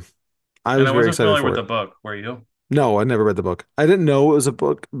 Um, I And was I very wasn't excited familiar for with it. the book, were you? No, I never read the book. I didn't know it was a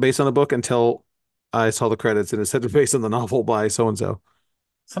book based on a book until I saw the credits and it said based on the novel by so and so.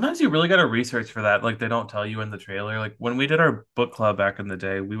 Sometimes you really got to research for that. Like they don't tell you in the trailer. Like when we did our book club back in the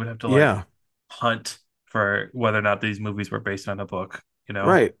day, we would have to like Yeah, hunt for whether or not these movies were based on a book, you know?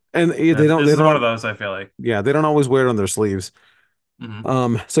 right. And And they this is one of don't those, I feel like. yeah, they don't always wear it on their sleeves.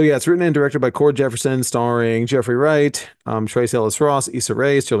 Hmm. So yeah, it's written and directed by Cord Jefferson, starring Jeffrey Wright, Trace Ellis Ross, Issa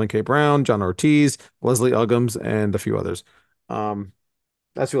Rae, Sterling K. Brown, John Ortiz, Leslie Uggams, and a few others. Um,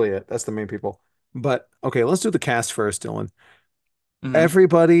 that's really it. That's the main people. But okay, let's do the cast first, Dylan. Hmm.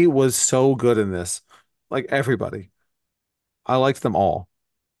 Everybody was so good in this. Like everybody. I liked them all.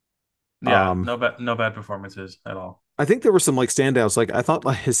 Yeah, Um, no bad performances at all. I think there were some like standouts. Like I thought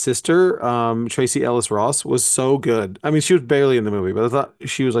like his sister, Tracy Ellis Ross, was so good. I mean, she was barely in the movie, but I thought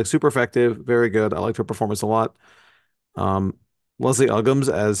she was like super effective, very good. I liked her performance a lot. Um, Leslie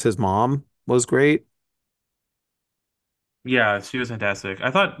Uggams as his mom was great. Yeah, she was fantastic. I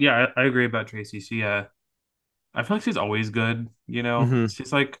thought, yeah, I agree about Tracy. I feel like she's always good, you know? Hmm.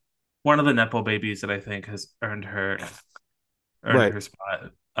 She's like one of the Nepo babies that I think has earned Right. her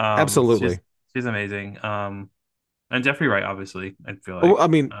spot. Absolutely. She's amazing. And Jeffrey Wright, obviously, I feel Oh, like. I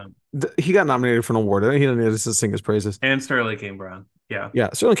mean, he got nominated for an award. He didn't need to sing his praises. And Sterling K. Brown. Yeah. Yeah,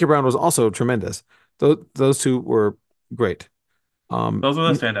 Sterling K. Brown was also tremendous. Those two were great. Um, Those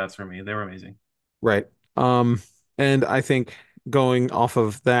were the standouts for me. They were amazing. right. And I think going off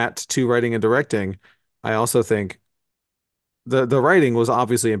of that to writing and directing, I also think the writing was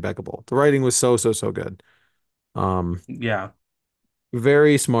obviously impeccable. The writing was so good. Um, Yeah.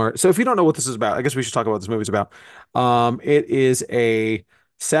 very smart. So if you don't know what this is about, I guess we should talk about what this movie's about. It is a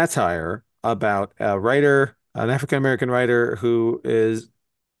satire about a writer, an African American writer who is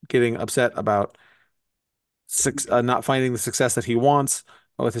getting upset about not finding the success that he wants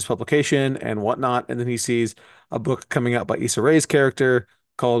with his publication and whatnot. And then he sees a book coming out by Issa Rae's character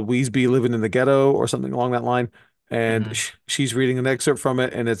called Weesby Living in the Ghetto or something along that line. And Hmm. she's reading an excerpt from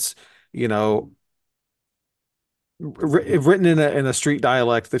it, and it's, you know, written in a street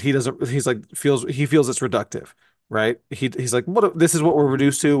dialect that he doesn't, he's like, he feels it's reductive, right? He's like, this is what we're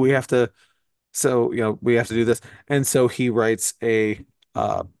reduced to. We have to, so, we have to do this. And so he writes a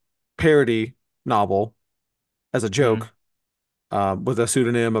uh, parody novel as a Hmm. joke with a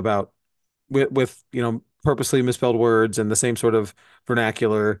pseudonym about with purposely misspelled words and the same sort of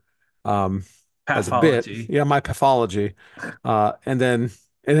vernacular um, as a bit. Pathology. Yeah, my pathology, and then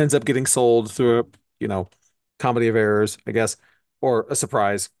it ends up getting sold through a comedy of errors, I guess, or a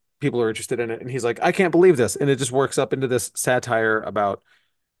surprise. People are interested in it, and he's like, I can't believe this, and it just works up into this satire about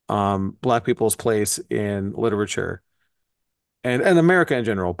black people's place in literature and America in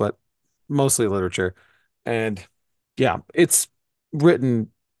general, but mostly literature. And yeah, it's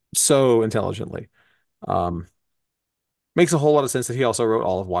written so intelligently. Um, makes a whole lot of sense that he also wrote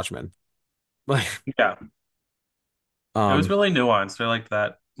all of Watchmen. Like, Yeah. It was um, really nuanced. I like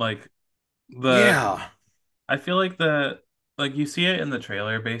that. Like The Yeah, I feel like the like you see it in the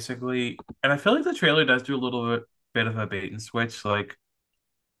trailer basically, and I feel like the trailer does do a little bit of a bait and switch. Like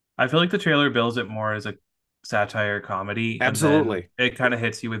I feel like the trailer bills it more as a satire comedy, and then absolutely. it kind of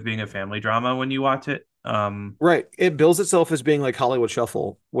hits you with being a family drama when you watch it. Right. It bills itself as being like Hollywood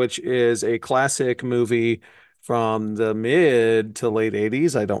Shuffle, which is a classic movie from the mid to late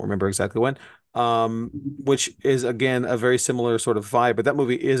 80s. I don't remember exactly when. Which is again a very similar sort of vibe, but that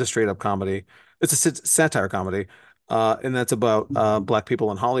movie is a straight up comedy. It's a satire comedy. And that's about black people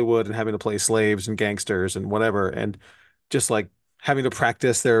in Hollywood and having to play slaves and gangsters and whatever, and just like having to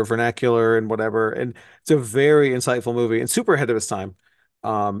practice their vernacular and whatever. And it's a very insightful movie and super ahead of its time.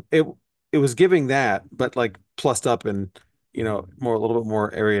 It was giving that, but like plussed up and more a little bit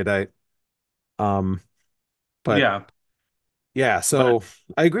more erudite. Um, but yeah, yeah, but so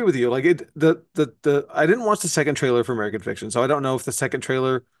I agree with you. Like the I didn't watch the second trailer for American Fiction, so I don't know if the second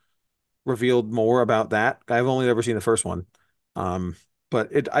trailer revealed more about that. I've only ever seen the first one. Um, but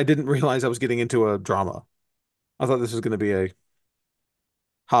it I didn't realize I was getting into a drama. I thought this was going to be a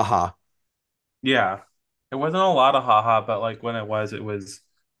haha. yeah, it wasn't a lot of haha, but like when it was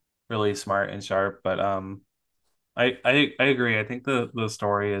really smart and sharp. But I agree. I think the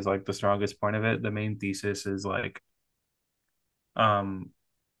story is like the strongest point of it. The main thesis is like um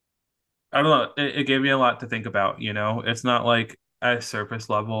I don't know. It gave me a lot to think about, you know? It's not like as surface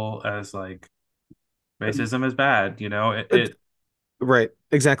level as like racism is bad, you know? It- right,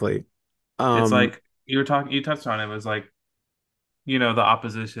 exactly. It's Um, like you touched on it. It was like, you know, the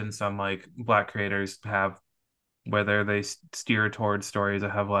opposition some like black creators have, whether they steer towards stories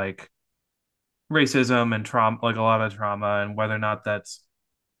that have like racism and trauma, like a lot of trauma, and whether or not that's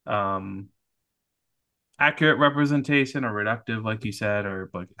um accurate representation or reductive, like you said, or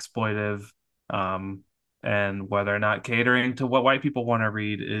like exploitive, um, and whether or not catering to what white people want to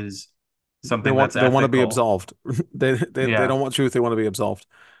read is something that's they want to be ethical. absolved. They Yeah, don't want truth, they want to be absolved,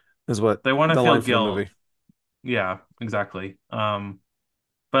 is what they want to the feel line from the movie. guilt. Yeah, exactly.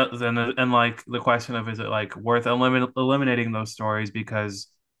 But then and like the question of is it like worth eliminating those stories because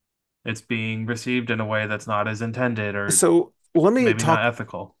it's being received in a way that's not as intended or So let me maybe not talk.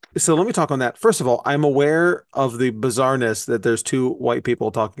 ethical. So let me talk on that. First of all, I'm aware of the bizarreness that there's two white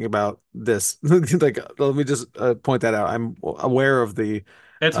people talking about this. Like, let me just point that out. I'm aware of the,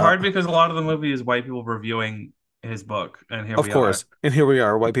 It's uh, hard because a lot of the movie is white people reviewing his book, and here of we are. course, and here we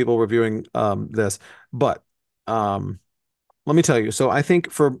are, white people reviewing this. But um, let me tell you. So I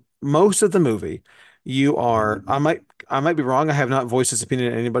think for most of the movie, you are. I might be wrong. I have not voiced this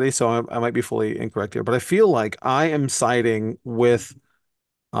opinion to anybody, so I might be fully incorrect here. But I feel like I am siding with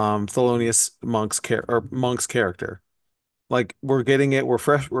Thelonious Monk's character. Like we're getting it, we're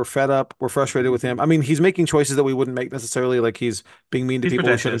fresh, we're fed up, we're frustrated with him. I mean, he's making choices that we wouldn't make necessarily, like he's being mean to He's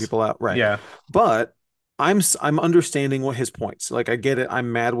people, he's shutting pretentious. people out, right? Yeah. But I'm understanding what his points. Like I get it.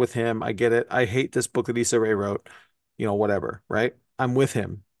 I'm mad with him. I get it. I hate this book that Issa Rae wrote, whatever, right? I'm with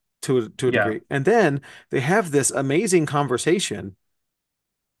him to a Yeah. degree. And then they have this amazing conversation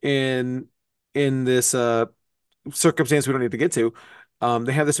in this circumstance we don't need to get to.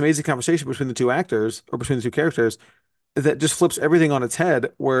 They have this amazing conversation between the two actors or between the two characters that just flips everything on its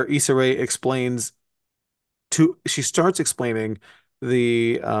head, where Issa Rae she starts explaining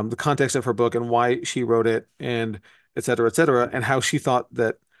the context of her book and why she wrote it, and et cetera, and how she thought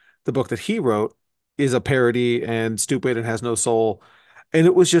that the book that he wrote is a parody and stupid and has no soul. And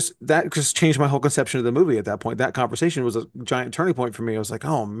it was just that just changed my whole conception of the movie at that point. That conversation was a giant turning point for me. I was like,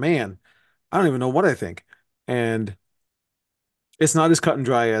 oh man, I don't even know what I think. And it's not as cut and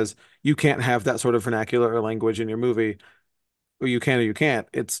dry as you can't have that sort of vernacular or language in your movie, or you can or you can't.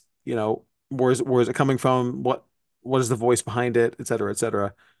 It's, where's it coming from? What is the voice behind it, et cetera, et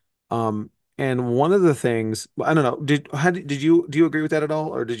cetera. Um, and one of the things, I don't know, did you do you agree with that at all,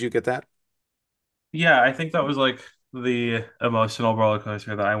 or did you get that? Yeah, I think that was like the emotional roller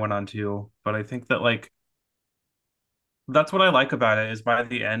coaster that I went on too. But I think that like that's what I like about it is by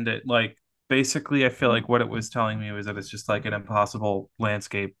the end it like basically I feel like what it was telling me was that it's just like an impossible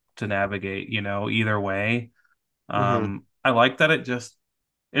landscape to navigate, you know, either way. Hmm. I like that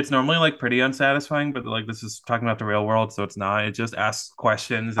it's normally like pretty unsatisfying, but like this is talking about the real world, so it's not. It just asks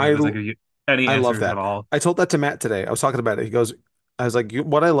questions and it I doesn't give you any I love answers at that. all. I told that to Matt today. I was talking about it. He goes, I was like,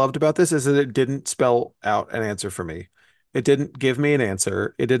 what I loved about this is that it didn't spell out an answer for me. It didn't give me an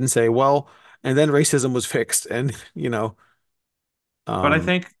answer. It didn't say, well, and then racism was fixed. And, But I um,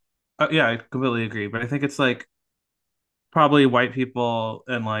 think, yeah, I completely agree. But I think it's like probably white people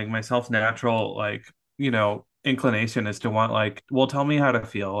and like myself, natural, like, you know, inclination is to want, like, well, tell me how to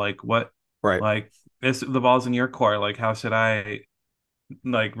feel. Like, what, right. like, this, the ball's in your court. Like, how should I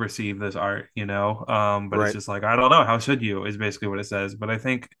like receive this art, but it's Right. just like I don't know, how should you is basically what it says. But I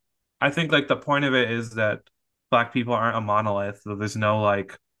think like the point of it is that black people aren't a monolith, so there's no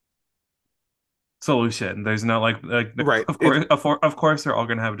like solution. There's no like Right. of course they're all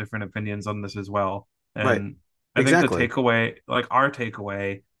going to have different opinions on this as well. Right. And I think the Exactly. takeaway, like our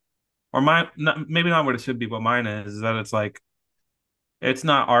takeaway, or mine, maybe not what it should be, but mine is that it's like it's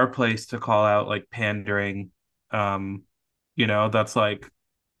not our place to call out like pandering. Um, that's like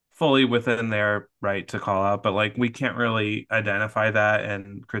fully within their right to call out, but like we can't really identify that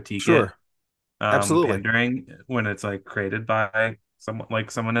and critique it, Sure. Absolutely. pandering when it's like created by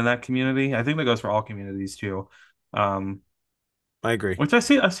someone in that community. I think that goes for all communities too. Um, I agree. which I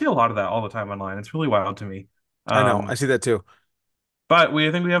see a lot of that all the time online. It's really wild to me. I know. I Um, see that too. but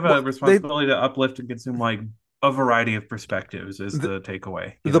I think we have a Well, they responsibility to uplift and consume like a variety of perspectives is the, the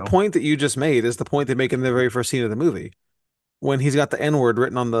takeaway, the point that you just made is the point they make in the very first scene of the movie when he's got the N-word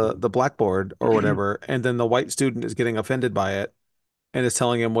written on the blackboard or whatever, and then the white student is getting offended by it and is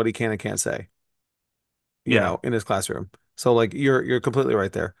telling him what he can and can't say, Yeah. in his classroom. So like you're completely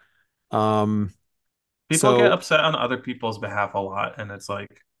right there. Um, People get so upset on other people's behalf a lot, and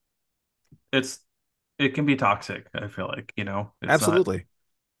it's it can be toxic, I feel like, absolutely.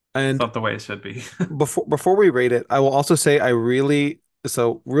 it's And not the way it should be. before we rate it, I will also say I really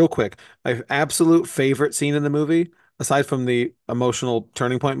so real quick, my absolute favorite scene in the movie, aside from the emotional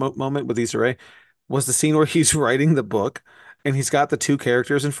turning point moment with Issa Rae, was the scene where he's writing the book and he's got the two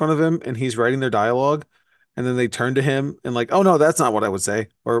characters in front of him and he's writing their dialogue, and then they turn to him and like, oh no, that's not what I would say,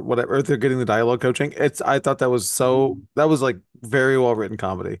 or whatever. Or they're getting the dialogue coaching. I thought that was like very well written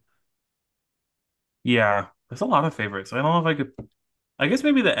comedy. Yeah, there's a lot of favorites. I don't know if I could. I guess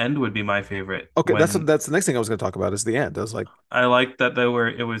maybe the end would be my favorite Okay, when that's the next thing I was going to talk about is the end. I was like, I like that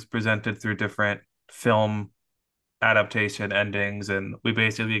it was presented through different film adaptation endings, and we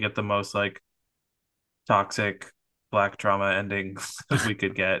basically get the most like toxic black trauma endings we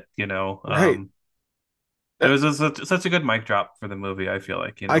could get. right. It was just such a good mic drop for the movie. I feel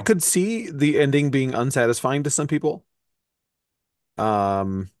like I could see the ending being unsatisfying to some people.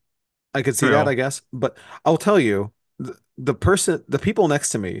 Um, I could see that, true. I guess, but I'll tell you, the people next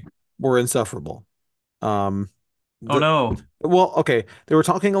to me were insufferable. Um, Oh the no, well, okay, they were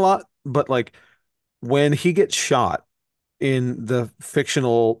talking a lot, but like when he gets shot in the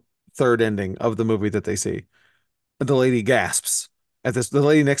fictional third ending of the movie that they see, the lady gasps at this. The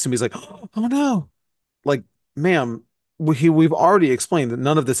lady next to me is like, "Oh no!" Like, ma'am, we've already explained that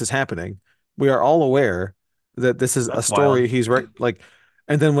none of this is happening. We are all aware that this is a that's story. wild. He's right. Like,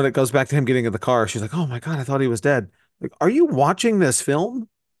 and then when it goes back to him getting in the car, she's like, "Oh my God, I thought he was dead." Like, are you watching this film?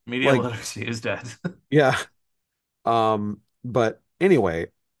 Media Like, literacy is dead. yeah. But anyway,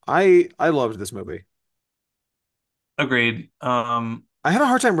 I loved this movie. Agreed. I had a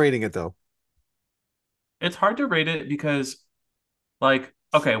hard time rating it though. It's hard to rate it because like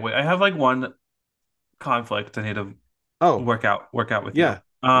okay, wait, I have like one conflict I need to Oh, work out with you. yeah.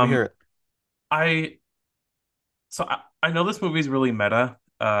 Let me hear it. I I know this movie's really meta,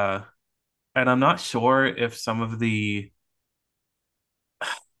 and I'm not sure if some of the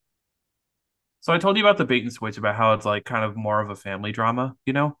so I told you about the bait and switch about how it's like kind of more of a family drama.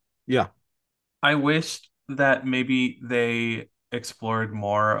 Yeah. I wished that maybe they explored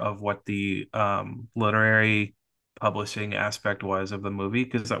more of what the literary publishing aspect was of the movie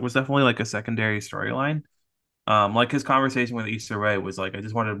because that was definitely like a secondary storyline. Like his conversation with Issa Rae was like, I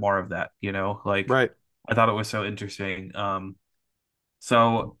just wanted more of that. Like Right. I thought it was so interesting.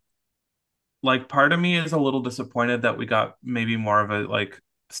 So like part of me is a little disappointed that we got maybe more of a like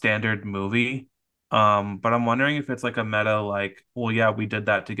standard movie. But I'm wondering if it's like a meta, like, well, yeah, we did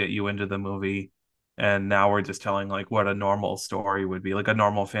that to get you into the movie, and now we're just telling like what a normal story would be, like a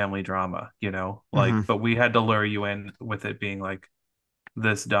normal family drama. Hmm. But we had to lure you in with it being like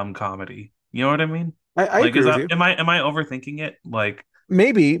this dumb comedy. You know what I mean? I Like, agree is with that you. am I overthinking it? Like,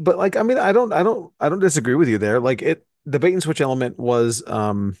 Maybe, but like, I mean, I don't disagree with you there. Like the bait and switch element was,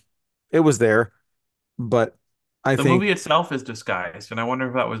 it was there, but I the think, movie itself is disguised, and I wonder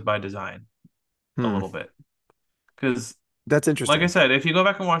if that was by design a hmm, little bit. Because, that's like I interesting. said, if you go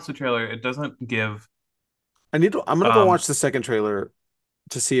back and watch the trailer, it doesn't give. I'm gonna go Um, watch the second trailer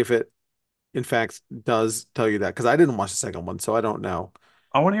to see if it, in fact, does tell you that because I didn't watch the second one, so I don't know.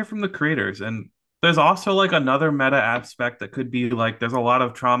 I want to hear from the creators, and there's also like another meta aspect that could be like there's a lot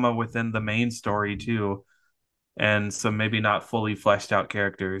of trauma within the main story too, and some maybe not fully fleshed out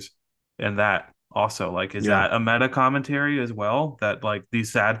characters in that. Also, like, is Yeah. that a meta commentary as well? That like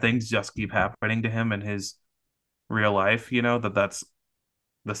these sad things just keep happening to him in his real life. That's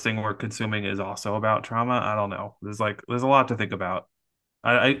the thing we're consuming is also about trauma. I don't know. There's a lot to think about.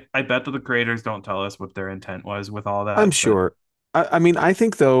 I bet that the creators don't tell us what their intent was with all I'm that, but sure. I mean, I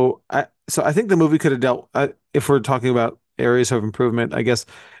think though, I think the movie could have dealt, if we're talking about areas of improvement, I guess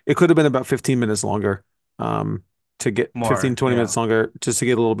it could have been about 15 minutes longer, um, to get 15, more, 20 yeah. minutes longer just to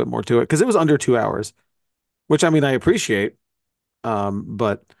get a little bit more to it. Because it was under 2 hours, which I mean, I appreciate.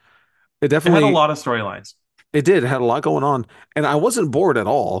 But it It had a definitely, lot of storylines. it did, it had a lot going on. And I wasn't bored at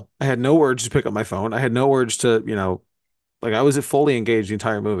all. I had no urge to pick up my phone. I had no urge to, like I was fully engaged the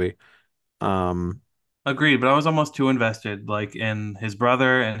entire movie. Um, Agreed, but I was almost too invested, like in his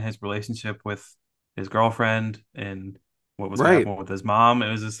brother and his relationship with his girlfriend and what was going to right, happen with his mom.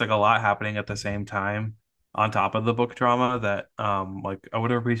 It was just like a lot happening at the same time on top of the book drama that like I would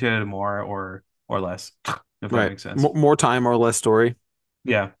have appreciated more or less, if that right. makes sense. More time or less story.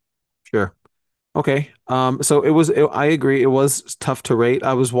 Yeah. Sure. Okay. So I agree. It was tough to rate.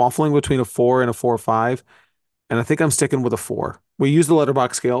 I was waffling between a 4 and a 4.5, and I think I'm sticking with a 4. We use the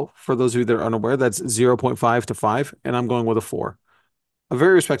letterbox scale for those of you that are unaware. That's 0.5 to 5, and I'm going with a 4. A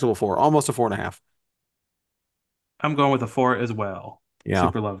very respectable 4, almost a 4.5. I'm going with a four as well. Yeah.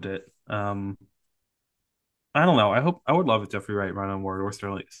 Super loved it. I don't know. I would love if Jeffrey Wright, Ron Ward, or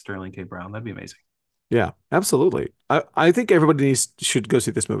Sterling K. Brown. That'd be amazing. Yeah, absolutely. I think everybody should go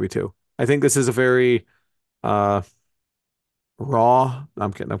see this movie too. I think this is a very uh raw,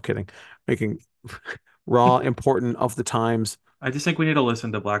 I'm kidding, making raw, important of the times. I just think we need to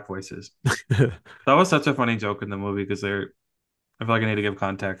listen to Black voices. That was such a funny joke in the movie because they're I feel like I need to give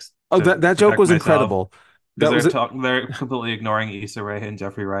context Oh, to that joke protect was myself incredible. because That was it. they're completely ignoring Issa Rae and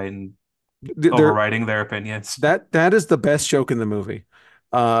Jeffrey Wright and There, overriding their opinions. that is the best joke in the movie.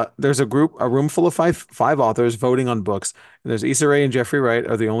 There's a room full of five authors voting on books. And there's Issa Rae and Jeffrey Wright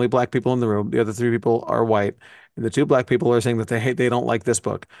are the only black people in the room. The other three people are white, and the two black people are saying that they don't like this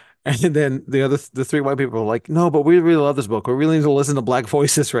book. And then the three white people are like, no, but we really love this book. We really need to listen to black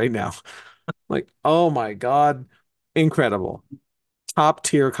voices right now. Like, oh my God, incredible, top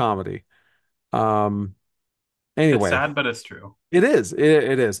tier comedy. Um, It's anyway. sad, but it's true. It is.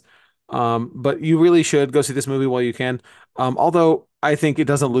 But you really should go see this movie while you can. Although I think it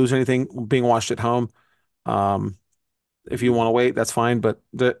doesn't lose anything being watched at home. Um, if you want to wait, that's fine. But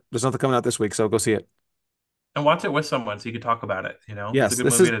there's nothing coming out this week, so go see it. And watch it with someone so you can talk about it. You know, it's a Yes, good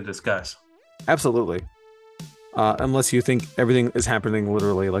this movie is to discuss. absolutely. Unless you think everything is happening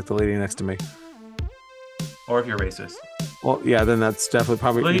literally, like the lady next to me. Or if you're racist, Well, yeah, then that's definitely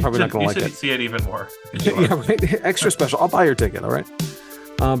well, you're probably not gonna you like should it. see it even more if you are. Yeah, right. Extra special. I'll buy your ticket. All right.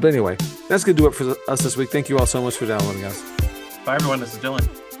 But anyway, that's gonna do it for us this week. Thank you all so much for downloading us. Bye, everyone. This is Dylan.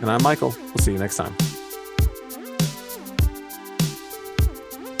 And I'm Michael. We'll see you next time.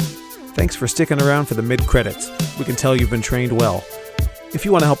 Thanks for sticking around for the mid-credits. We can tell you've been trained well. If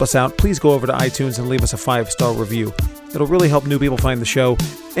you want to help us out, please go over to iTunes and leave us a 5-star review. It'll really help new people find the show,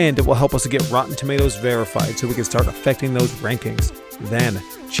 and it will help us to get Rotten Tomatoes verified so we can start affecting those rankings. Then,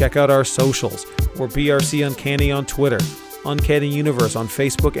 check out our socials. We're BRC Uncanny on Twitter, Uncanny Universe on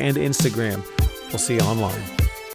Facebook and Instagram. We'll see you online.